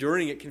just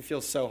enduring it can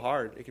feel so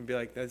hard. It can be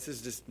like, this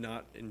is just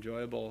not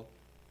enjoyable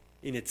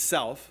in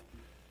itself.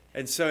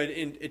 And so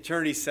in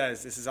eternity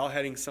says this is all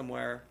heading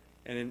somewhere,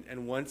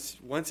 and once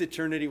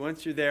eternity,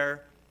 once you're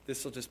there,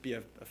 this will just be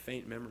a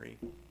faint memory.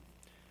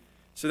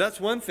 So that's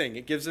one thing.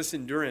 It gives us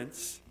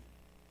endurance.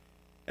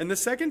 And the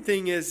second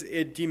thing is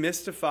it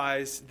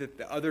demystifies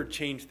the other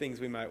change things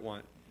we might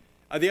want.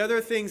 The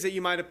other things that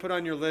you might have put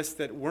on your list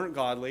that weren't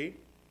godly,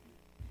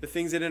 the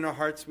things that in our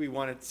hearts we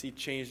want to see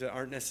change that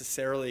aren't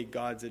necessarily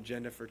God's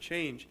agenda for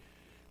change.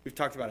 We've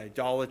talked about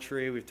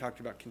idolatry. We've talked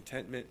about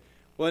contentment.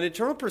 Well, an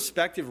eternal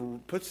perspective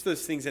puts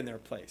those things in their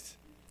place.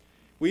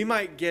 We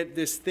might get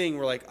this thing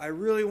where, like, I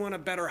really want a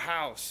better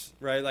house,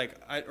 right? Like,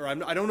 I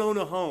don't own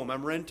a home.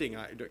 I'm renting.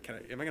 Am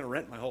I going to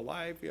rent my whole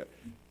life? Yeah.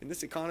 In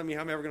this economy,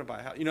 how am I ever going to buy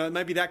a house? It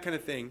might be that kind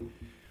of thing.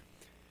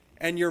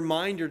 And your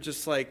mind, you're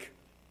just like,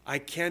 I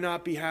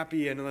cannot be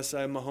happy unless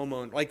I'm a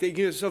homeowner. Like,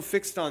 you're so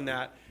fixed on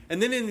that. And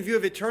then in view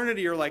of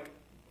eternity, you're like,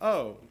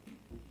 oh,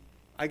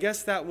 I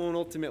guess that won't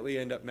ultimately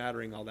end up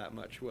mattering all that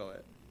much, will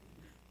it?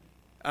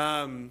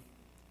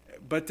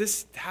 But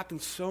this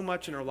happens so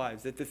much in our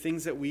lives that the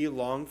things that we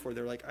long for,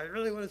 they're like, I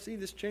really want to see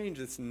this change.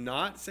 It's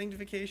not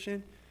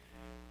sanctification.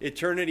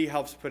 Eternity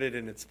helps put it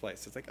in its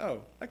place. It's like,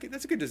 oh,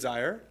 that's a good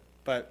desire,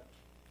 but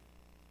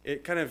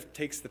it kind of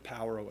takes the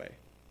power away,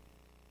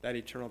 that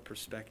eternal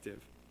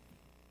perspective.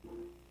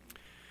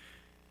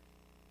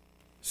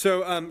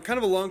 So kind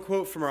of a long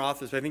quote from our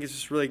authors, but I think it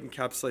just really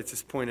encapsulates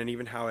this point and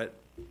even how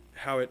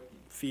it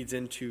feeds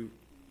into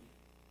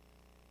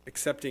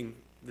accepting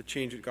the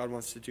change that God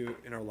wants to do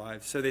in our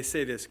lives. So they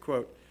say this,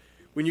 quote,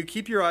 when you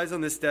keep your eyes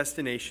on this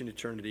destination,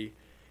 eternity,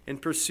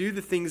 and pursue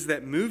the things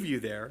that move you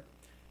there,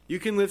 you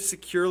can live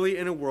securely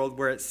in a world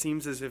where it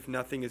seems as if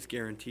nothing is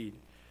guaranteed.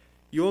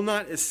 You will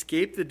not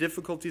escape the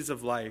difficulties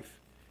of life,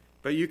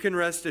 but you can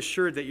rest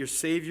assured that your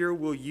Savior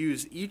will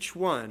use each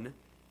one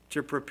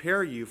to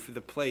prepare you for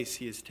the place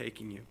he is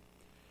taking you.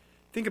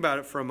 Think about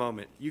it for a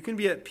moment. You can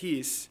be at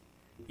peace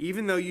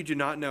even though you do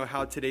not know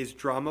how today's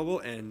drama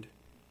will end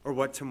or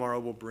what tomorrow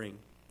will bring.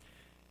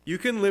 You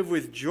can live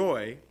with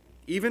joy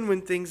even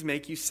when things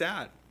make you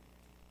sad.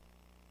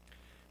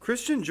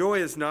 Christian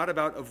joy is not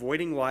about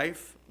avoiding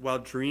life while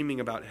dreaming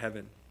about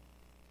heaven.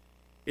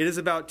 It is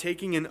about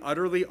taking an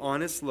utterly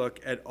honest look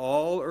at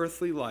all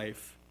earthly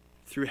life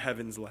through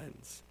heaven's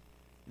lens.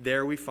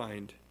 There we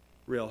find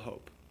real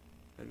hope.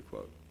 End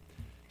quote.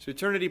 So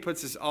eternity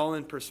puts us all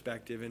in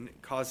perspective and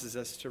causes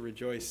us to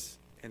rejoice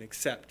and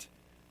accept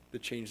the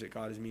change that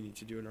God is meaning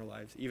to do in our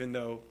lives, even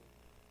though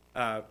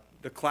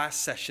the class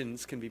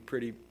sessions can be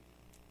pretty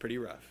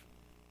rough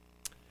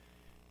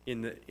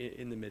in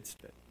the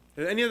midst of it.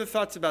 Any other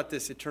thoughts about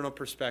this eternal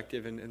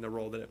perspective and the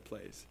role that it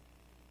plays,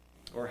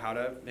 or how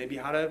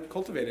to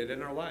cultivate it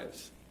in our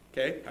lives?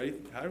 Okay,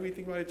 how do we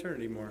think about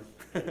eternity more?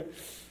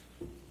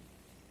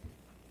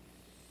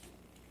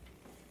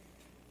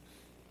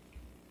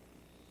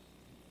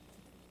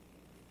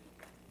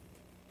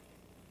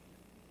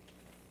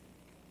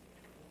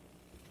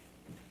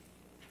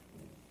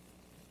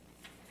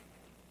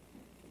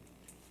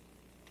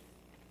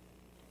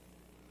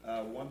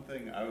 One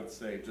thing I would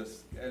say,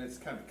 and it's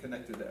kind of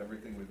connected to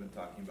everything we've been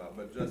talking about,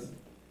 but just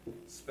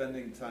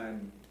spending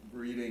time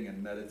reading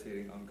and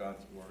meditating on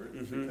God's Word,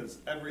 because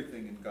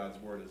everything in God's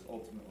Word is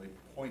ultimately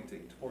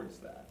pointing towards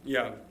that.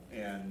 Yeah.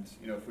 And,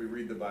 if we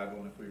read the Bible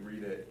and if we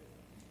read it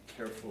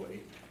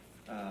carefully,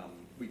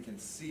 we can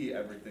see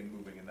everything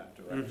moving in that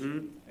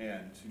direction.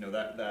 And,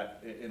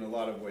 that in a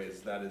lot of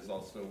ways, that is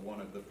also one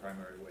of the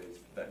primary ways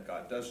that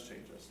God does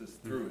change us, is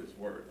through His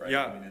Word, right?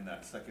 Yeah. I mean, in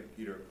that 2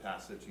 Peter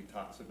passage, he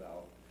talks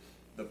about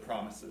the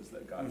promises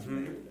that God's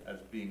made as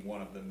being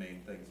one of the main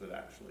things that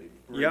actually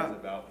brings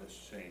about this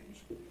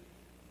change.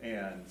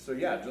 And so,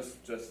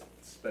 just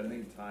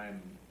spending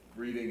time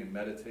reading and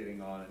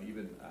meditating on, and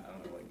even,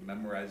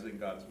 memorizing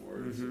God's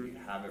Word so you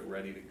have it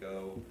ready to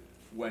go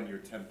when you're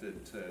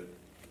tempted to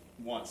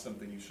want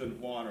something you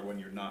shouldn't want, or when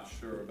you're not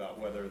sure about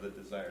whether the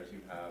desires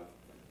you have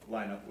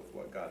line up with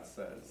what God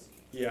says.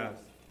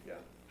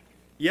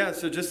 Yeah,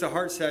 so just a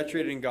heart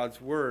saturated in God's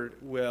Word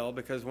will,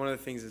 because one of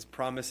the things is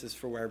promises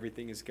for where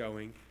everything is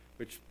going,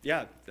 which,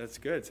 that's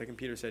good. 2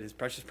 Peter said his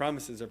precious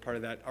promises are part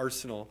of that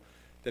arsenal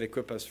that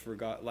equip us for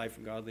life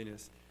and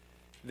godliness.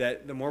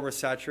 That the more we're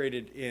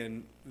saturated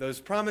in those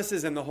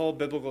promises and the whole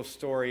biblical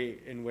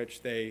story in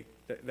which they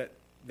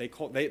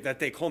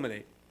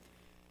culminate,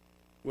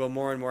 we'll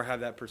more and more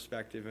have that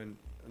perspective and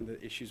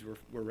the issues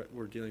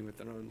we're dealing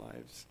with in our own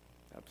lives.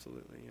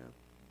 Absolutely, yeah.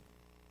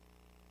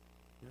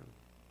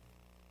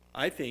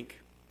 I think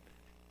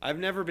I've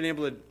never been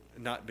able to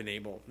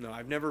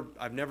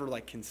I've never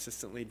like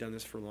consistently done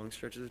this for long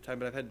stretches of time,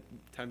 but I've had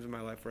times in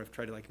my life where I've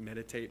tried to like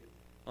meditate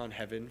on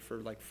heaven for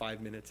like 5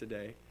 minutes a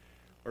day,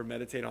 or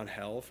meditate on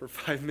hell for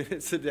 5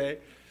 minutes a day.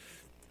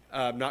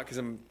 Not because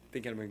I'm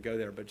thinking I'm going to go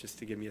there, but just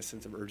to give me a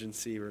sense of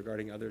urgency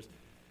regarding others.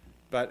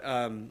 But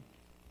we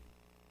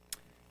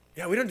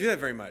don't do that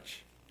very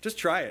much. Just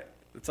try it.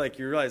 It's like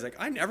you realize, like,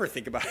 I never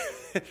think about it.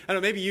 I don't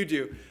know, maybe you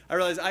do. I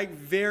realize I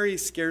very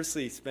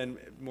scarcely spend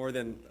more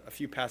than a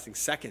few passing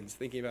seconds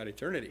thinking about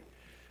eternity.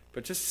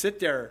 But just sit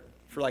there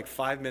for like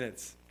 5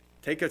 minutes.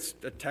 Take a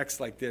text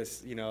like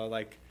this,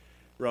 like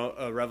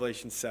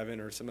Revelation 7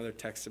 or some other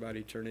text about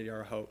eternity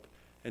or hope,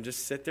 and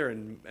just sit there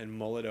and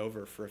mull it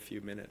over for a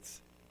few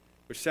minutes,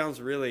 which sounds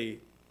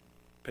really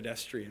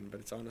pedestrian, but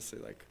it's honestly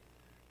like,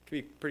 it can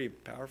be pretty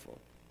powerful.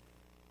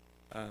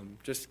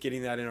 Just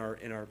getting that in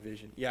our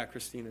vision. Yeah,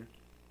 Christina.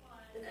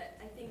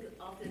 I think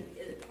often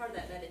part of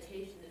that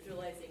meditation is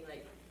realizing,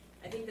 like,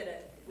 I think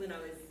that when I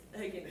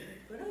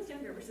was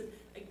younger,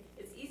 like,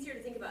 it's easier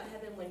to think about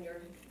heaven when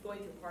you're going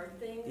through hard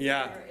things.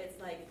 Yeah.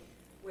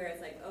 Where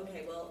it's like,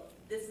 okay, well,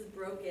 this is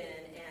broken,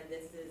 and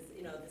this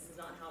is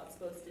not how it's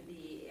supposed to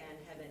be, and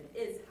heaven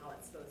is how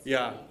it's supposed to be.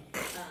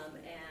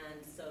 And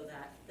so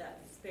that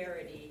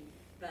disparity,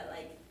 but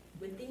like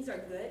when things are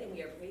good and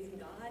we are praising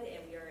God and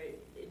we are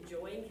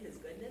enjoying His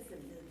goodness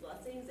and His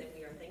blessings and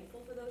we are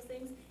thankful for those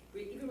things,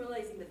 we're even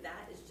realizing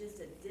that is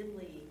just a dim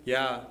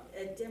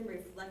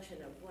reflection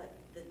of what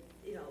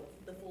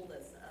the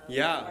fullness of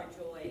our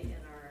joy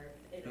and our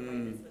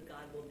oneness with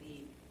God will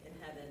be in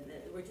heaven.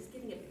 That we're just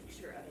getting a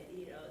picture of it.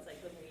 It's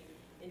like when we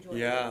enjoy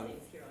those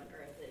things here on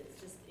earth,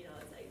 it's just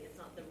it's like it's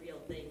not the real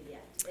thing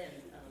yet, and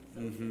so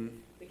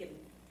we can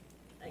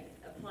like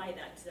apply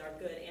that to our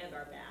good and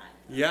our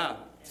bad.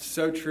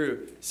 So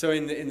true. So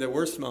in the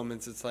worst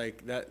moments, it's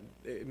like that.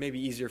 It may be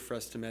easier for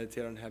us to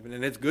meditate on heaven,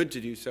 and it's good to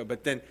do so.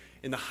 But then,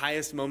 in the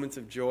highest moments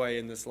of joy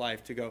in this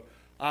life, to go,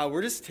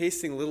 we're just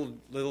tasting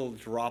little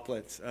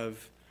droplets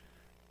of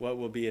what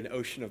will be an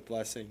ocean of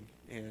blessing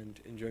and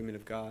enjoyment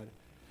of God.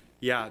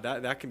 Yeah,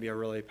 that can be a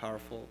really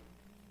powerful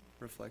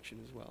reflection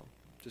as well.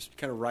 Just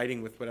kind of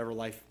writing with whatever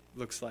life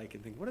looks like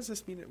and think, what does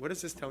this mean? What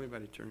does this tell me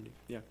about eternity?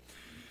 Yeah.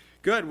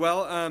 Good.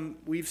 Well,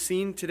 we've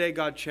seen today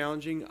God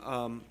challenging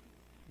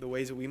the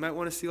ways that we might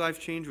want to see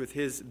life change with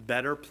His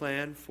better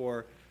plan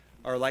for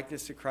our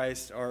likeness to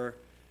Christ, our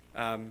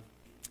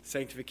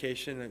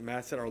sanctification, like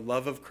Matt said, our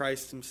love of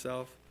Christ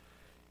Himself,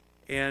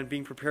 and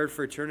being prepared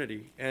for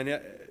eternity. And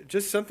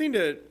just something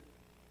to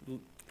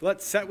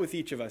let set with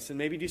each of us, and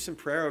maybe do some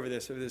prayer over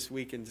this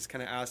week, and just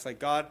kind of ask, like,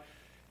 God,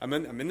 I'm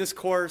in this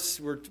course.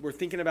 We're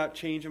thinking about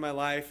change in my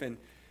life, and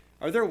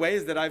are there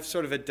ways that I've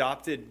sort of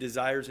adopted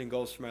desires and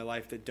goals for my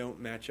life that don't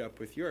match up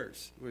with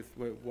yours, with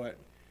what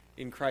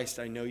in Christ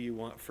I know you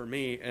want for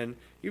me? And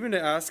even to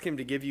ask Him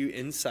to give you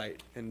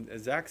insight. And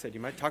as Zach said,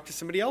 you might talk to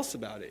somebody else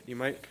about it. You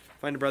might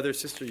find a brother or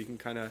sister you can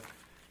kind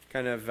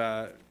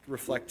of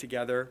reflect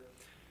together.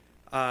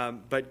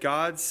 But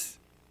God's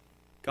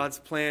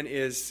plan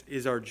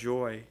is our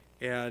joy,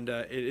 and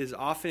it is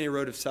often a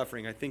road of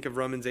suffering. I think of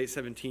Romans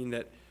 8:17,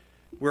 that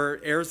we're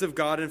heirs of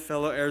God and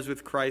fellow heirs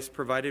with Christ,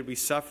 provided we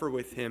suffer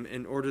with Him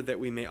in order that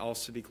we may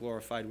also be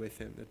glorified with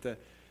Him. That the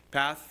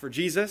path for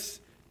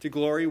Jesus to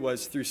glory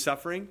was through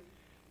suffering,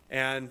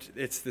 and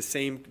it's the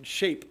same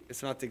shape.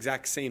 It's not the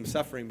exact same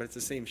suffering, but it's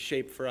the same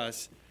shape for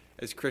us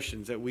as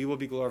Christians, that we will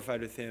be glorified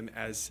with Him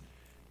as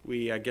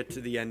we get to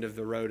the end of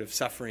the road of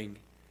suffering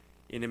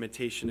in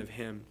imitation of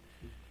Him.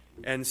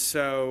 And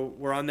so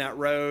we're on that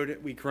road.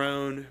 We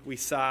groan, we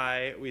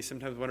sigh, we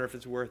sometimes wonder if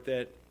it's worth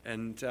it,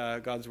 and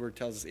God's Word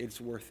tells us it's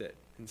worth it.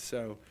 And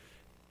so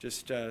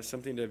just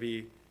something to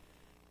be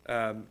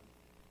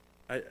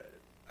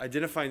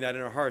identifying that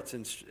in our hearts,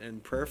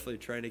 and prayerfully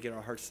trying to get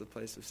our hearts to the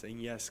place of saying,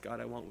 yes, God,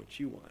 I want what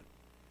you want.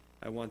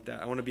 I want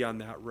that. I want to be on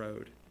that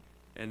road,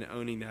 and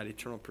owning that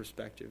eternal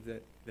perspective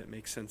that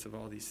makes sense of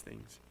all these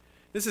things.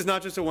 This is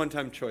not just a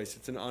one-time choice.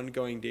 It's an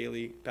ongoing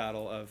daily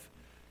battle of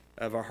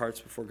our hearts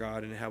before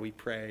God and how we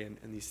pray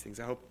and these things.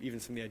 I hope even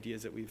some of the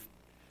ideas that we've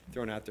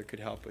thrown out there could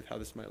help with how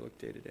this might look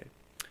day to day.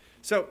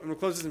 So I'm going to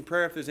close this in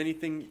prayer. If there's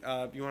anything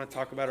you want to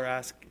talk about or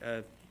ask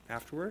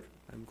afterward,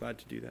 I'm glad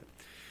to do that.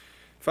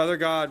 Father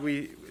God,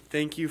 we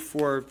thank you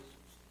for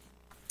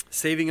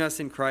saving us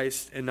in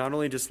Christ, and not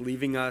only just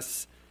leaving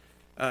us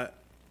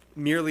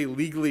merely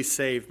legally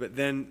saved, but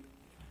then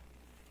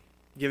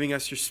giving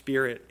us your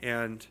Spirit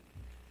and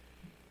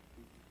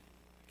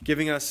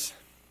giving us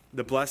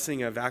the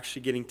blessing of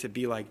actually getting to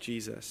be like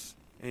Jesus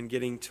and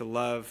getting to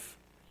love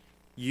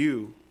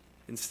you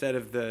instead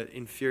of the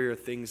inferior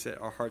things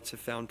that our hearts have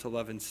found to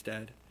love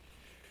instead.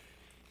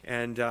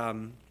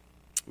 And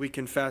we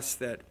confess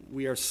that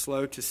we are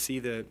slow to see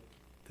the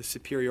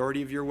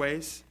superiority of your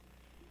ways.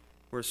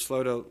 We're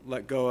slow to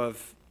let go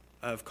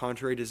of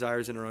contrary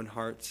desires in our own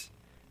hearts.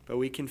 But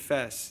we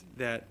confess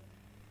that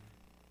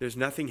there's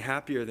nothing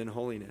happier than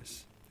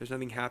holiness. There's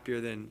nothing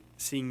happier than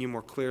seeing you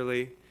more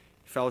clearly,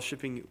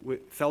 fellowshipping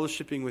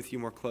with you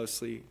more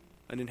closely,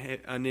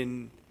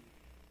 uninhibited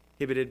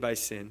by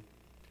sin.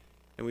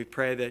 And we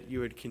pray that you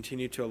would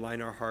continue to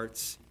align our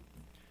hearts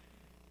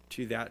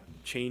to that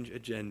change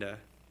agenda,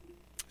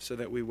 so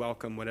that we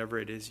welcome whatever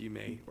it is you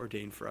may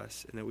ordain for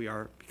us, and that we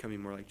are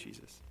becoming more like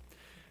Jesus.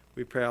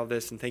 We pray all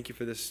this, and thank you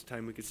for this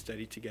time we could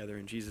study together.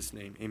 In Jesus'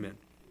 name, amen.